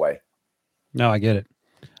go his way. No, I get it.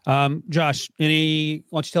 Josh, why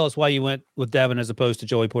don't you tell us why you went with Devin as opposed to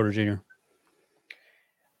Joey Porter Jr.?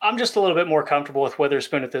 I'm just a little bit more comfortable with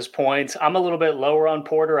Witherspoon at this point. I'm a little bit lower on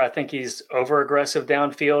Porter. I think he's over-aggressive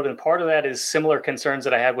downfield, and part of that is similar concerns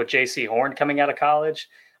that I had with J.C. Horn coming out of college.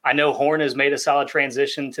 I know Horn has made a solid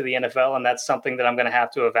transition to the NFL, and that's something that I'm going to have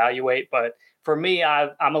to evaluate. But for me,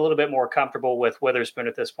 I'm a little bit more comfortable with Witherspoon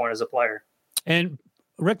at this point as a player. And,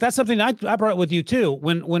 Rick, that's something I brought with you, too.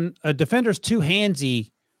 When a defender's too handsy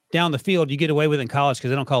down the field, you get away with it in college because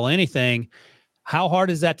they don't call anything. How hard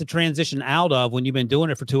is that to transition out of when you've been doing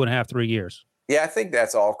it for 2.5, 3 years? Yeah, I think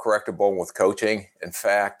that's all correctable with coaching. In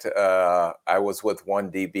fact, I was with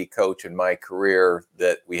one DB coach in my career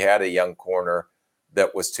that we had a young corner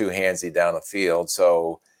that was too handsy down the field.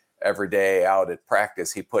 So every day out at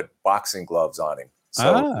practice, he put boxing gloves on him.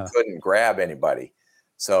 So he couldn't grab anybody.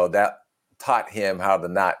 So that taught him how to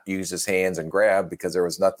not use his hands and grab because there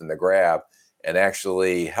was nothing to grab, and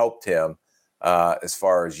actually helped him as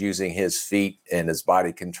far as using his feet and his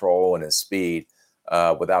body control and his speed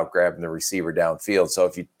without grabbing the receiver downfield. So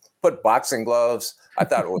if you put boxing gloves, I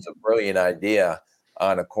thought it was a brilliant idea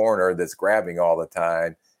on a corner that's grabbing all the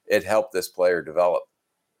time. It helped this player develop.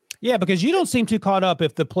 Yeah, because you don't seem too caught up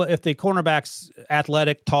if the cornerback's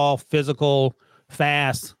athletic, tall, physical,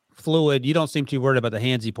 fast, fluid. You don't seem too worried about the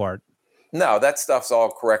handsy part. No, that stuff's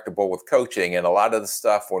all correctable with coaching. And a lot of the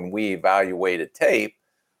stuff when we evaluated tape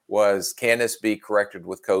was, can this be corrected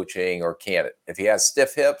with coaching or can't it? If he has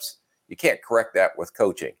stiff hips, you can't correct that with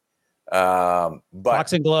coaching. But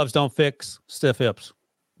boxing gloves don't fix stiff hips.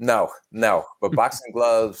 No. But boxing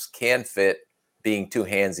gloves can fit being too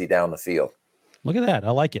handsy down the field. Look at that. I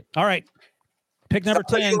like it. All right. Pick number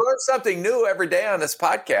 10. You learn something new every day on this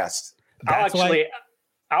podcast.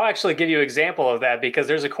 I'll actually give you an example of that because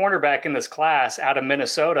there's a cornerback in this class out of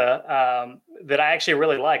Minnesota that I actually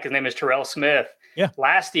really like. His name is Terrell Smith. Yeah.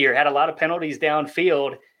 Last year had a lot of penalties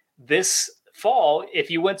downfield. This fall, if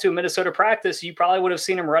you went to a Minnesota practice, you probably would have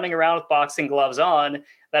seen him running around with boxing gloves on.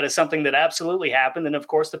 That is something that absolutely happened. And of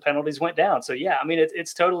course the penalties went down. So yeah, I mean,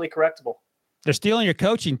 it's totally correctable. They're stealing your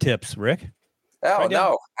coaching tips, Rick. Oh, right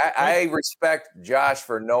no. I respect Josh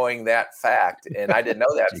for knowing that fact. And I didn't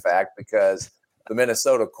know that fact because the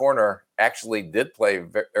Minnesota corner actually did play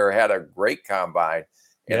or had a great combine.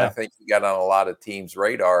 And I think he got on a lot of teams'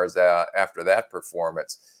 radars after that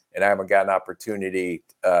performance. And I haven't got an opportunity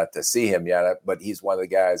to see him yet, but he's one of the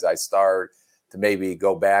guys I start to maybe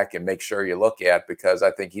go back and make sure you look at because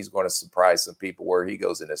I think he's going to surprise some people where he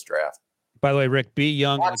goes in this draft. By the way, Rick, B.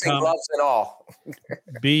 Young boxing gloves and all.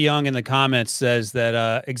 B. Young in the comments says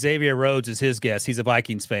that Xavier Rhodes is his guess. He's a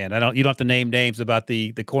Vikings fan. You don't have to name names about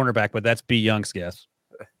the cornerback, but that's B. Young's guess.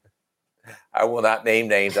 I will not name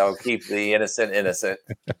names. I'll keep the innocent.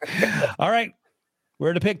 All right.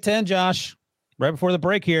 We're to pick 10, Josh. Right before the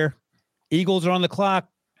break here. Eagles are on the clock.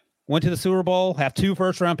 Went to the Super Bowl. Have 2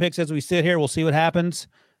 first-round picks as we sit here. We'll see what happens.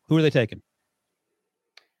 Who are they taking?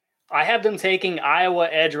 I have them taking Iowa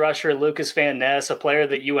edge rusher Lucas Van Ness, a player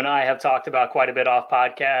that you and I have talked about quite a bit off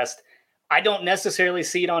podcast. I don't necessarily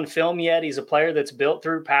see it on film yet. He's a player that's built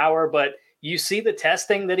through power, but you see the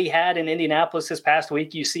testing that he had in Indianapolis this past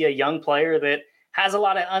week. You see a young player that has a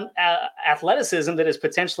lot of athleticism that is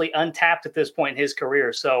potentially untapped at this point in his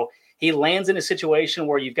career. So he lands in a situation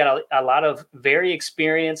where you've got a lot of very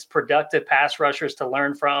experienced, productive pass rushers to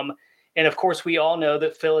learn from. And of course, we all know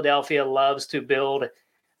that Philadelphia loves to build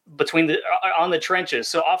on the trenches.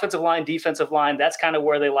 So offensive line, defensive line, that's kind of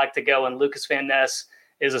where they like to go. And Lucas Van Ness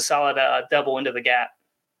is a solid double into the gap.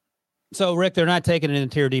 So, Rick, they're not taking an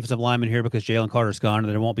interior defensive lineman here because Jalen Carter's gone,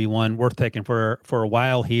 and there won't be one worth taking for a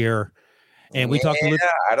while here. And we talked to Luke.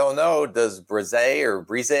 I don't know. Does Brise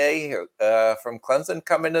from Clemson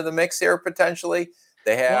come into the mix here potentially?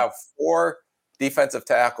 They have 4 defensive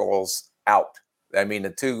tackles out. I mean, the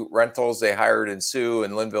 2 rentals they hired in Sue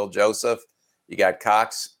and Linville Joseph. You got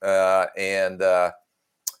Cox and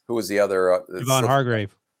who was the other? Devon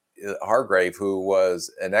Hargrave. Hargrave, who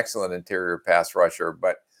was an excellent interior pass rusher.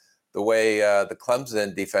 But the way the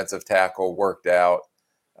Clemson defensive tackle worked out,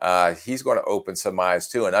 he's going to open some eyes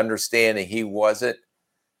too. And understanding he wasn't,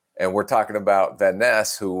 and we're talking about Van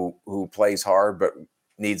Ness, who plays hard but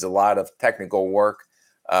needs a lot of technical work.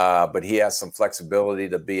 But he has some flexibility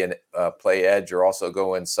to be a play edge or also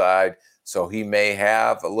go inside. so he may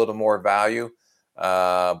have a little more value.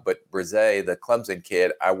 But Brzee, the Clemson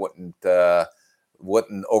kid, I wouldn't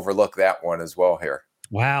overlook that one as well here.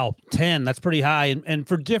 Wow, 10. That's pretty high, and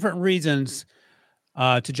for different reasons.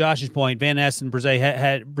 To Josh's point, Van Ness and Brzee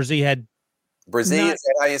had Brzee, is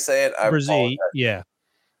that how you say it? Brzee, yeah.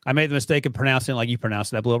 I made the mistake of pronouncing it like you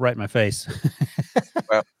pronounced it. I blew it right in my face.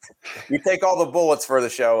 Well, you take all the bullets for the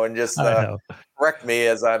show and just correct me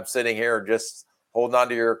as I'm sitting here just holding on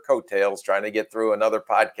to your coattails, trying to get through another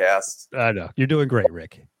podcast. I know. You're doing great,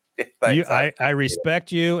 Rick. Thanks, I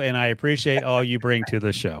respect you, and I appreciate all you bring to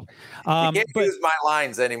the show. You can't use my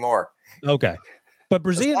lines anymore. Okay. But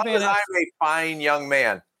Brzee and Van Ness, I'm a fine young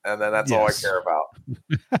man, and then that's all I care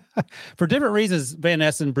about. For different reasons, Van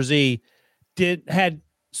Ness and Brzee had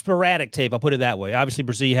sporadic tape. I'll put it that way. Obviously,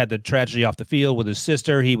 Brzee had the tragedy off the field with his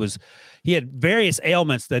sister. He had various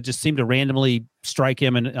ailments that just seemed to randomly strike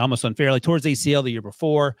him and almost unfairly towards ACL the year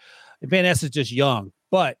before. Van Ness is just young.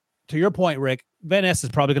 But to your point, Rick, Van Ness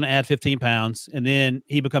is probably going to add 15 pounds, and then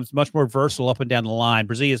he becomes much more versatile up and down the line.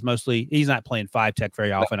 Brzee is he's not playing 5-tech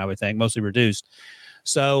very often, I would think, mostly reduced.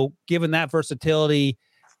 So given that versatility,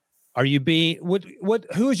 who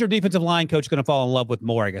is your defensive line coach going to fall in love with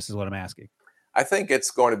more, I guess is what I'm asking. I think it's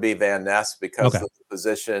going to be Van Ness because of the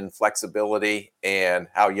position flexibility and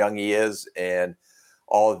how young he is and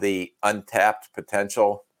all of the untapped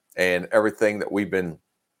potential and everything that we've been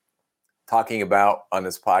talking about on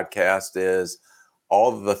this podcast is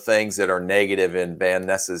all of the things that are negative in Van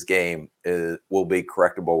Ness's game will be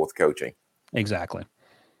correctable with coaching. Exactly.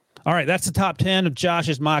 All right. That's the top 10 of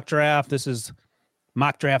Josh's mock draft. This is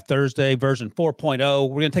Mock Draft Thursday version 4.0.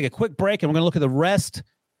 We're going to take a quick break and we're going to look at the rest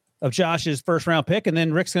of Josh's first round pick. And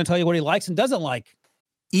then Rick's going to tell you what he likes and doesn't like.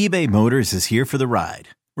 eBay Motors is here for the ride.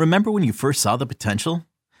 Remember when you first saw the potential?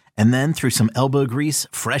 And then through some elbow grease,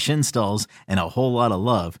 fresh installs, and a whole lot of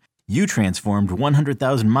love, you transformed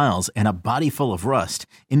 100,000 miles and a body full of rust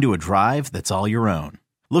into a drive that's all your own.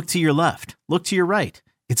 Look to your left. Look to your right.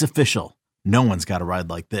 It's official. No one's got a ride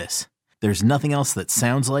like this. There's nothing else that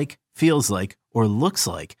sounds like, feels like, or looks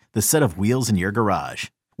like the set of wheels in your garage.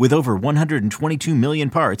 With over 122 million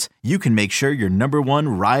parts, you can make sure your number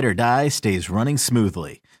one ride or die stays running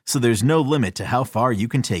smoothly. So there's no limit to how far you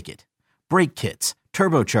can take it. Brake kits,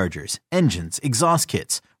 turbochargers, engines, exhaust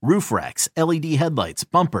kits, roof racks, LED headlights,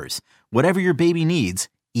 bumpers, whatever your baby needs,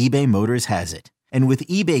 eBay Motors has it. And with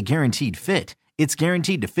eBay Guaranteed Fit, it's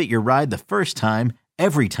guaranteed to fit your ride the first time,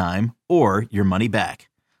 every time, or your money back.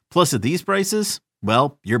 Plus at these prices,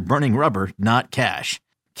 well, you're burning rubber, not cash.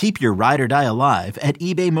 Keep your ride or die alive at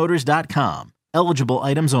ebaymotors.com. Eligible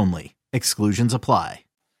items only. Exclusions apply.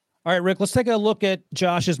 All right, Rick, let's take a look at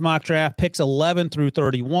Josh's mock draft, picks 11 through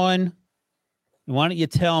 31. Why don't you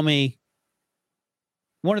tell me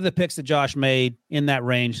one of the picks that Josh made in that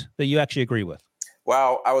range that you actually agree with?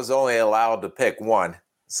 Well, I was only allowed to pick one.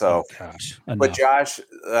 So, but Josh,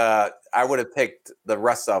 I would have picked the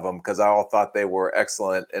rest of them because I all thought they were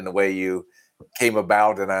excellent in the way you came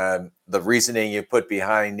about and the reasoning you put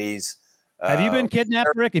behind these. Have you been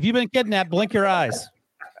kidnapped, Rick? If you've been kidnapped, blink your eyes.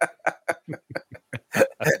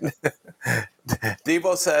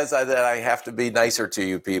 Debo says that I have to be nicer to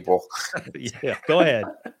you people. Yeah, go ahead.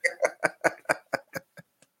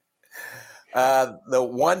 The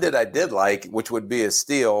one that I did like, which would be a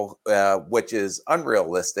steal, which is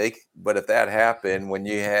unrealistic, but if that happened, when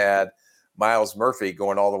you had Myles Murphy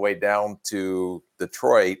going all the way down to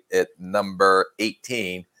Detroit at number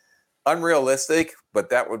 18, unrealistic, but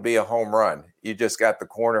that would be a home run. You just got the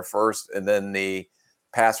corner first and then the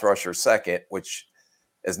pass rusher second, which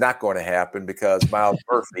is not going to happen because Myles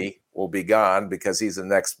Murphy will be gone because he's the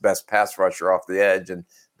next best pass rusher off the edge, and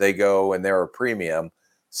they go and they're a premium.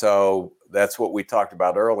 So that's what we talked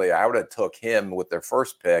about earlier. I would have took him with their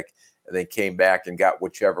first pick and then came back and got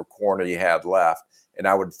whichever corner you had left. And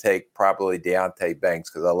I would take probably Deonte Banks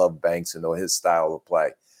because I love Banks and know his style of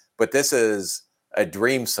play. But this is a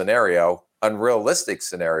dream scenario, unrealistic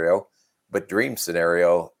scenario, but dream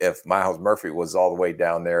scenario if Myles Murphy was all the way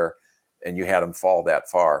down there and you had him fall that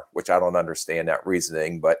far, which I don't understand that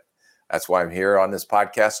reasoning, but that's why I'm here on this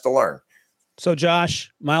podcast to learn. So,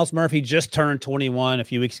 Josh, Myles Murphy just turned 21 a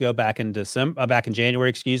few weeks ago, back in January,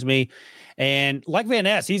 excuse me. And like Van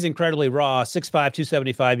Ness, he's incredibly raw, 6'5",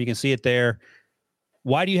 275. You can see it there.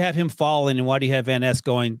 Why do you have him falling, and why do you have Van Ness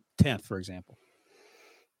going 10th, for example?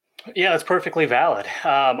 Yeah, that's perfectly valid.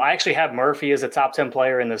 I actually have Murphy as a top 10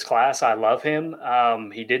 player in this class. I love him.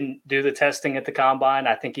 He didn't do the testing at the combine.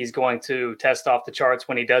 I think he's going to test off the charts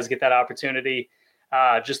when he does get that opportunity.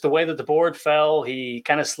 Just the way that the board fell, he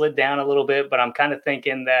kind of slid down a little bit, but I'm kind of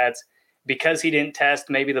thinking that because he didn't test,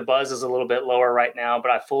 maybe the buzz is a little bit lower right now,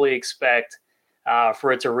 but I fully expect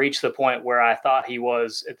for it to reach the point where I thought he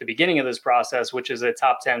was at the beginning of this process, which is a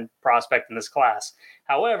top 10 prospect in this class.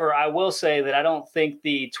 However, I will say that I don't think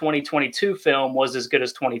the 2022 film was as good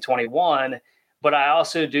as 2021, but I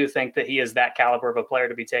also do think that he is that caliber of a player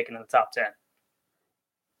to be taken in the top 10.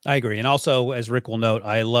 I agree. And also, as Rick will note,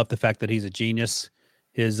 I love the fact that he's a genius.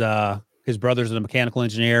 His brother's a mechanical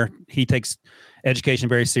engineer. He takes education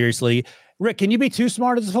very seriously. Rick, can you be too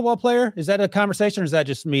smart as a football player? Is that a conversation or is that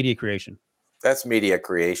just media creation? That's media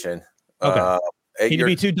creation. Okay. Can you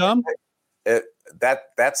be too dumb?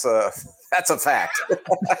 That's a fact.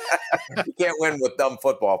 You can't win with dumb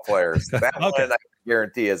football players. That one I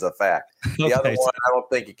guarantee is a fact. The other one, I don't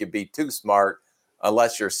think you can be too smart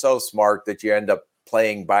unless you're so smart that you end up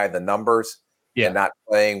playing by the numbers and not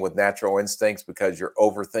playing with natural instincts because you're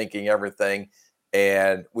overthinking everything.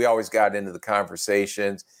 And we always got into the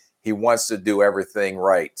conversations. He wants to do everything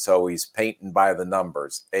right. So he's painting by the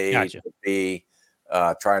numbers. A to B,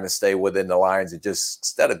 trying to stay within the lines and just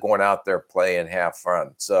instead of going out there playing have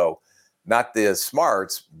fun. So not the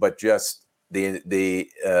smarts, but just the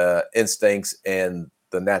instincts and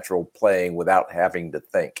the natural playing without having to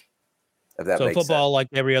think. If that makes football, sense. like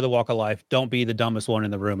every other walk of life, don't be the dumbest one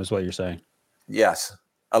in the room is what you're saying. Yes.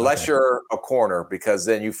 Unless you're a corner, because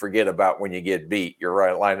then you forget about when you get beat. You're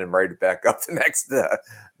right, lining right back up the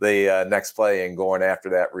next play and going after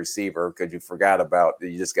that receiver because you forgot about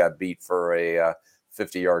you just got beat for a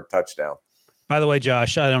 50-yard touchdown. By the way,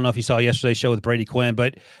 Josh, I don't know if you saw yesterday's show with Brady Quinn,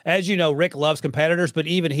 but as you know, Rick loves competitors, but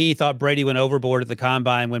even he thought Brady went overboard at the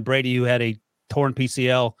combine when Brady, who had a torn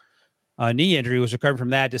PCL knee injury, was recovering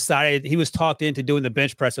from that, decided he was talked into doing the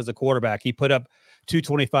bench press as a quarterback. He put up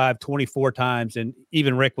 225 24 times, and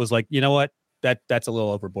even Rick was like, you know what, that's a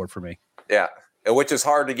little overboard for me. Yeah, which is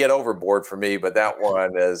hard to get overboard for me, but that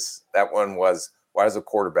one was, why does a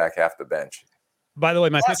quarterback have to bench? By the way,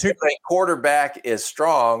 my quarterback is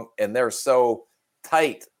strong and they're so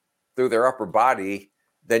tight through their upper body,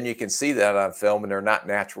 then you can see that on film, and they're not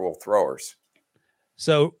natural throwers.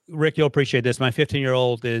 So, Rick, you'll appreciate this. My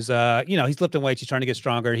 15-year-old is, he's lifting weights. He's trying to get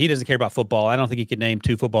stronger. He doesn't care about football. I don't think he could name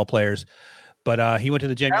 2 football players. But he went to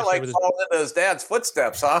the gym. I like falling into his dad's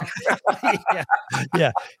footsteps, huh?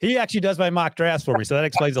 Yeah. He actually does my mock drafts for me, so that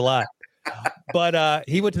explains a lot. But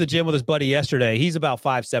he went to the gym with his buddy yesterday. He's about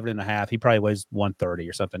 5'7.5". He probably weighs 130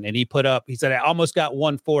 or something. And he said, I almost got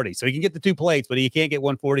 140. So he can get the 2 plates, but he can't get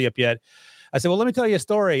 140 up yet. I said, well, let me tell you a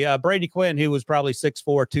story. Brady Quinn, who was probably 6'4",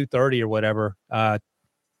 230 or whatever,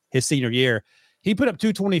 his senior year, he put up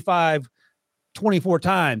 225 24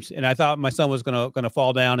 times, and I thought my son was gonna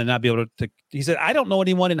fall down and not be able to. He said, I don't know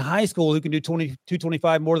anyone in high school who can do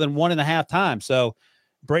 225 more than 1.5 times. So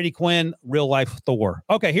Brady Quinn, real life Thor.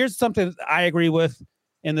 Okay, here's something I agree with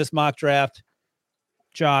in this mock draft,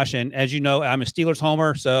 Josh. And as you know, I'm a Steelers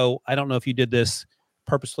homer, so I don't know if you did this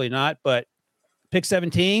purposefully or not, but pick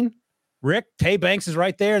 17, Rick, Tay Banks is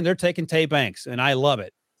right there, and they're taking Tay Banks, and I love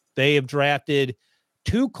it. They have drafted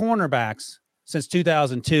 2 cornerbacks since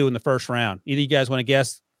 2002 in the first round. Either you guys want to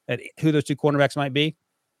guess at who those 2 cornerbacks might be?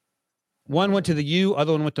 One went to the U,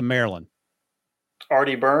 other one went to Maryland.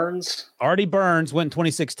 Artie Burns went in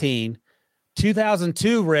 2016.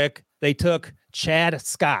 2002, Rick, they took Chad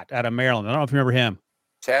Scott out of Maryland. I don't know if you remember him.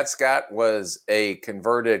 Chad Scott was a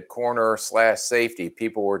converted corner / safety.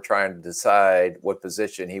 People were trying to decide what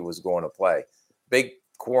position he was going to play. Big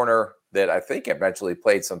corner that I think eventually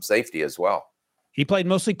played some safety as well. He played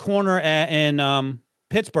mostly corner in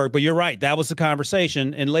Pittsburgh, but you're right. That was the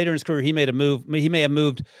conversation. And later in his career, he made a move. He may have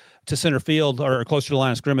moved to center field or closer to the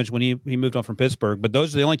line of scrimmage when he moved on from Pittsburgh. But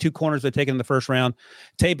those are the only 2 corners they've taken in the first round.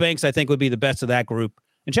 Tay Banks, I think, would be the best of that group.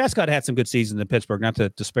 And Chad Scott had some good seasons in Pittsburgh, not to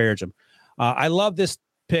disparage him. I love this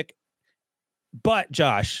pick. But,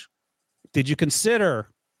 Josh, did you consider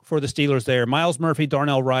for the Steelers there Myles Murphy,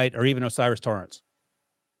 Darnell Wright, or even Osiris Torrance?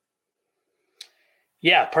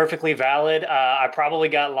 Yeah, perfectly valid. I probably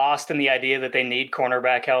got lost in the idea that they need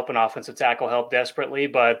cornerback help and offensive tackle help desperately.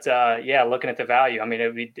 But looking at the value, I mean,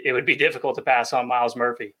 it would be difficult to pass on Myles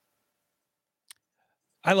Murphy.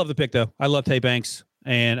 I love the pick, though. I love Tay Banks,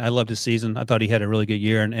 and I loved his season. I thought he had a really good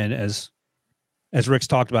year. And as Rick's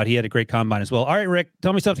talked about, he had a great combine as well. All right, Rick,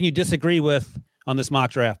 tell me something you disagree with on this mock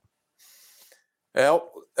draft.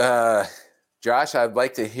 Well, Josh, I'd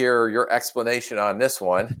like to hear your explanation on this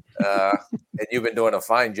one. And you've been doing a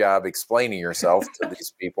fine job explaining yourself to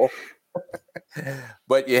these people.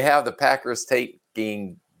 But you have the Packers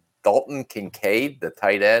taking Dalton Kincaid, the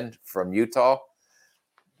tight end from Utah.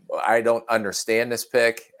 I don't understand this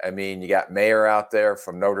pick. I mean, you got Mayer out there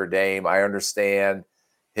from Notre Dame. I understand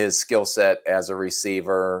his skill set as a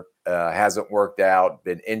receiver. hasn't worked out,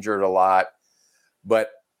 been injured a lot.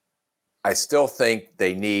 But I still think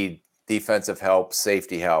they need defensive help,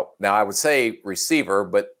 safety help. Now, I would say receiver,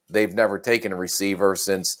 but they've never taken a receiver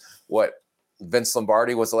since Vince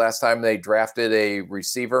Lombardi was the last time they drafted a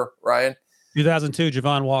receiver, Ryan? 2002,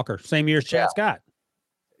 Javon Walker, same year as Chad Scott.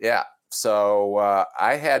 Yeah. So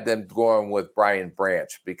I had them going with Brian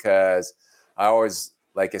Branch because I always,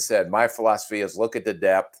 like I said, my philosophy is look at the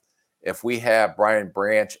depth. If we have Brian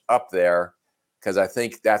Branch up there, because I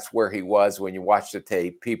think that's where he was when you watch the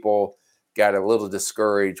tape, people got a little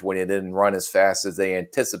discouraged when he didn't run as fast as they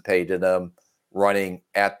anticipated him running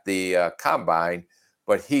at the combine.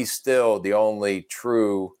 But he's still the only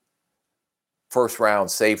true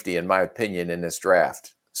first-round safety, in my opinion, in this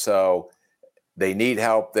draft. So they need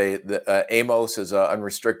help. Amos is an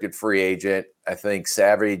unrestricted free agent. I think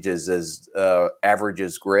Savage is as average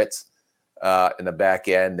as Grits in the back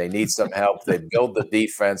end. They need some help. They built the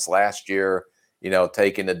defense last year,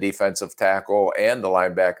 taking the defensive tackle and the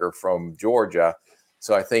linebacker from Georgia.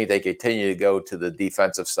 So I think they continue to go to the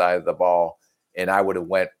defensive side of the ball. And I would have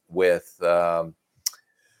went with the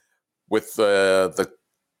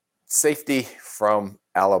safety from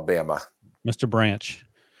Alabama, Mr. Branch.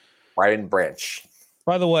 Brian Branch.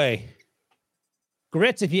 By the way,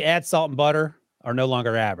 grits, if you add salt and butter, are no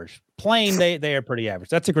longer average. Plain, they are pretty average.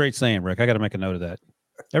 That's a great saying, Rick. I got to make a note of that.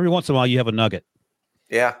 Every once in a while, you have a nugget.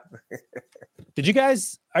 Yeah. Did you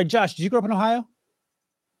guys, Josh, did you grow up in Ohio?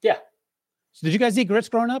 Yeah. So did you guys eat grits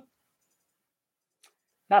growing up?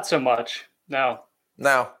 Not so much. No.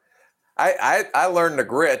 I learned the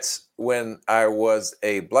grits when I was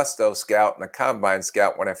a Blesto scout and a combine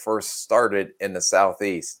scout when I first started in the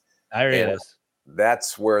Southeast. There it is.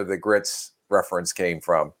 That's where the grits reference came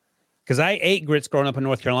from. Because I ate grits growing up in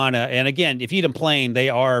North Carolina. And again, if you eat them plain, they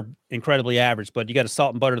are incredibly average, but you got to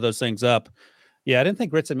salt and butter those things up. Yeah, I didn't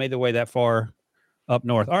think grits had made their way that far up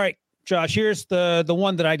north. All right, Josh, here's the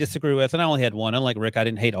one that I disagree with. And I only had one. Unlike Rick, I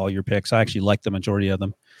didn't hate all your picks. I actually liked the majority of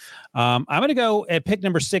them. I'm going to go at pick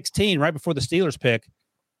number 16, right before the Steelers pick.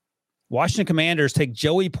 Washington Commanders take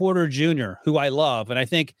Joey Porter Jr., who I love. And I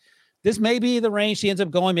think this may be the range he ends up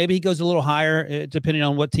going. Maybe he goes a little higher, depending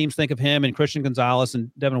on what teams think of him and Christian Gonzalez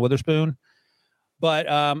and Devin Witherspoon. But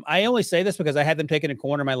I only say this because I had them taking a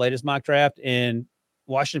corner in my latest mock draft, and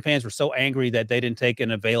Washington fans were so angry that they didn't take an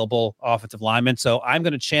available offensive lineman. So I'm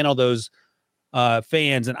going to channel those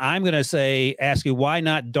fans, and I'm going to ask you, why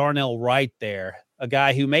not Darnell Wright there, a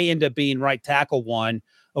guy who may end up being right tackle one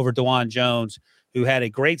over DeJuan Jones, who had a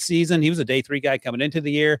great season. He was a day 3 guy coming into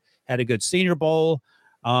the year, had a good Senior Bowl.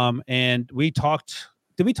 And we talked,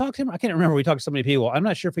 did we talk to him? I can't remember. We talked to so many people. I'm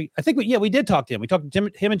not sure if we did talk to him. We talked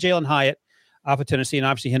to him and Jalen Hyatt off of Tennessee, and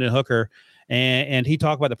obviously Hendon Hooker. And he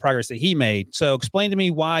talked about the progress that he made. So explain to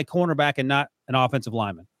me why cornerback and not an offensive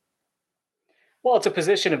lineman. Well, it's a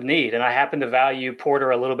position of need, and I happen to value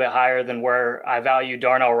Porter a little bit higher than where I value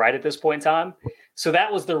Darnell Wright at this point in time. So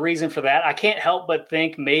that was the reason for that. I can't help but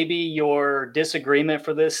think maybe your disagreement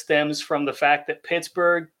for this stems from the fact that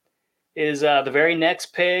Pittsburgh is the very next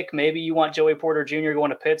pick. Maybe you want Joey Porter Jr. going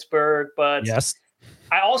to Pittsburgh, but yes,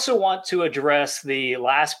 I also want to address the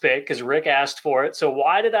last pick because Rick asked for it. So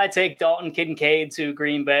why did I take Dalton Kincaid to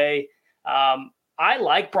Green Bay? I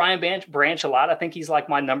like Brian Branch a lot. I think he's like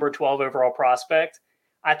my number 12 overall prospect.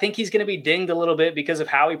 I think he's going to be dinged a little bit because of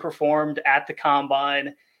how he performed at the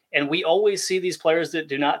combine. And we always see these players that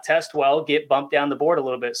do not test well get bumped down the board a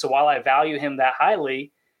little bit. So while I value him that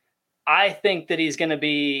highly, I think that he's going to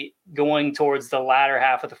be going towards the latter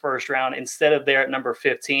half of the first round instead of there at number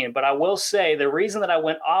 15. But I will say the reason that I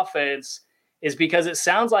went offense is because it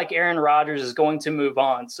sounds like Aaron Rodgers is going to move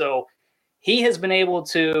on. So he has been able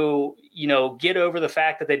to, get over the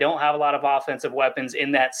fact that they don't have a lot of offensive weapons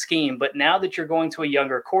in that scheme. But now that you're going to a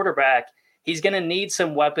younger quarterback, he's going to need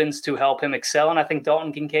some weapons to help him excel. And I think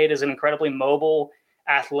Dalton Kincaid is an incredibly mobile,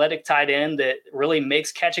 athletic tight end that really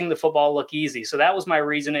makes catching the football look easy. So that was my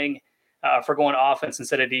reasoning for going offense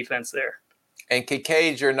instead of defense there. And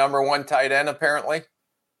Kincaid's your number 1 tight end, apparently?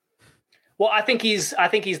 Well, I think he's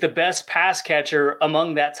the best pass catcher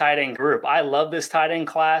among that tight end group. I love this tight end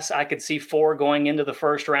class. I could see 4 going into the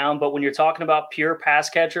first round, but when you're talking about pure pass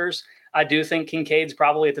catchers, I do think Kincaid's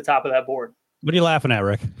probably at the top of that board. What are you laughing at,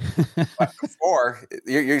 Rick? 4,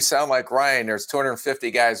 you sound like Ryan. There's 250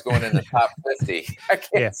 guys going in the top 50. I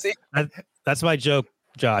can't see. That's my joke,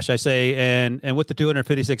 Josh. I say, and with the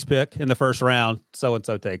 256 pick in the first round,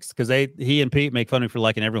 so-and-so takes, because he and Pete make fun of me for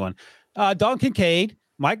liking everyone. Dalton Kincaid,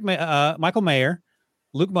 Michael Mayer,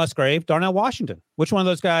 Luke Musgrave, Darnell Washington. Which one of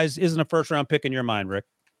those guys isn't a first-round pick in your mind, Rick?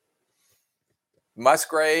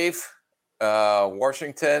 Musgrave,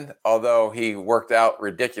 Washington, although he worked out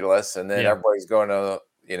ridiculous, and then everybody's going to,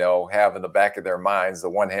 have in the back of their minds the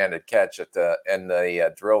one-handed catch at the end of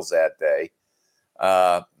the drills that day.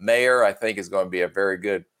 Mayer, I think, is going to be a very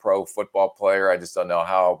good pro football player. I just don't know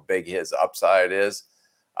how big his upside is.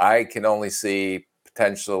 I can only see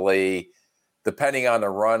potentially, depending on the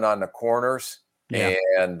run on the corners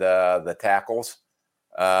and the tackles,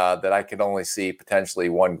 that I can only see potentially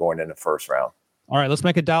one going in the first round. All right, let's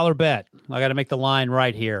make a $1 bet. I got to make the line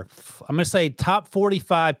right here. I'm going to say top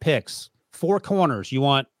 45 picks, 4 corners. You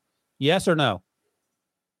want yes or no?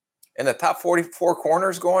 In the top 44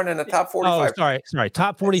 corners going in the top 45. Oh, sorry.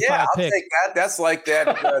 Top 45 I'll picks. take that. That's like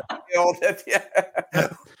that.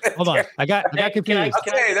 Hold on. I got confused.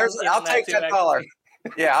 I'll take that $1.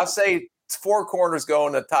 Yeah, I'll say 4 corners go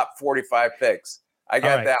in the top 45 picks. I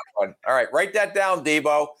got that one. All right, write that down,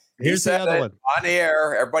 Debo. Here's the other one. On the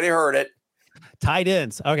air. Everybody heard it. Tight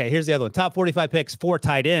ends. Okay, here's the other one. Top 45 picks, 4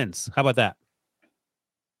 tight ends. How about that?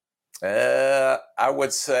 I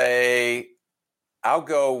would say I'll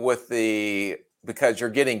go with because you're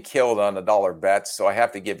getting killed on the $1 bets, so I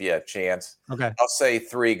have to give you a chance. Okay. I'll say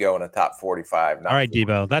 3 go in the top 45. All right, 4.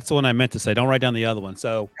 Debo. That's the one I meant to say. Don't write down the other one.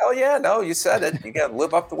 So. Hell yeah, no, you said it. You got to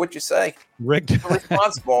live up to what you say. Rick, you're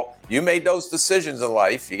responsible. You made those decisions in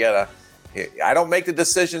life. I don't make the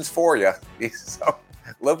decisions for you. So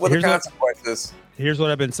live with the consequences. Here's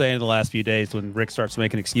what I've been saying the last few days when Rick starts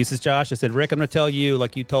making excuses, Josh. I said, Rick, I'm going to tell you,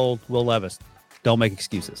 like you told Will Levis, don't make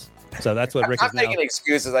excuses. So that's what Rick is now. I'm not making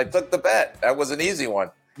excuses. I took the bet. That was an easy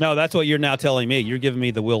one. No, that's what you're now telling me. You're giving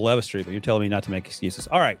me the Will Levis treatment. You're telling me not to make excuses.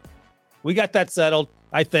 All right. We got that settled,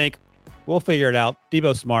 I think. We'll figure it out.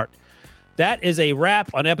 Debo's smart. That is a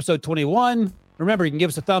wrap on episode 21. Remember, you can give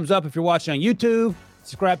us a thumbs up if you're watching on YouTube.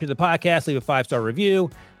 Subscribe to the podcast. Leave a 5-star review.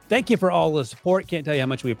 Thank you for all the support. Can't tell you how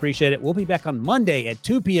much we appreciate it. We'll be back on Monday at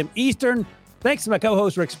 2 p.m. Eastern. Thanks to my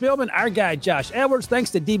co-host, Rick Spielman, our guy, Josh Edwards.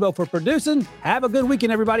 Thanks to Debo for producing. Have a good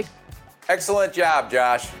weekend, everybody. Excellent job,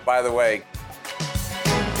 Josh, by the way.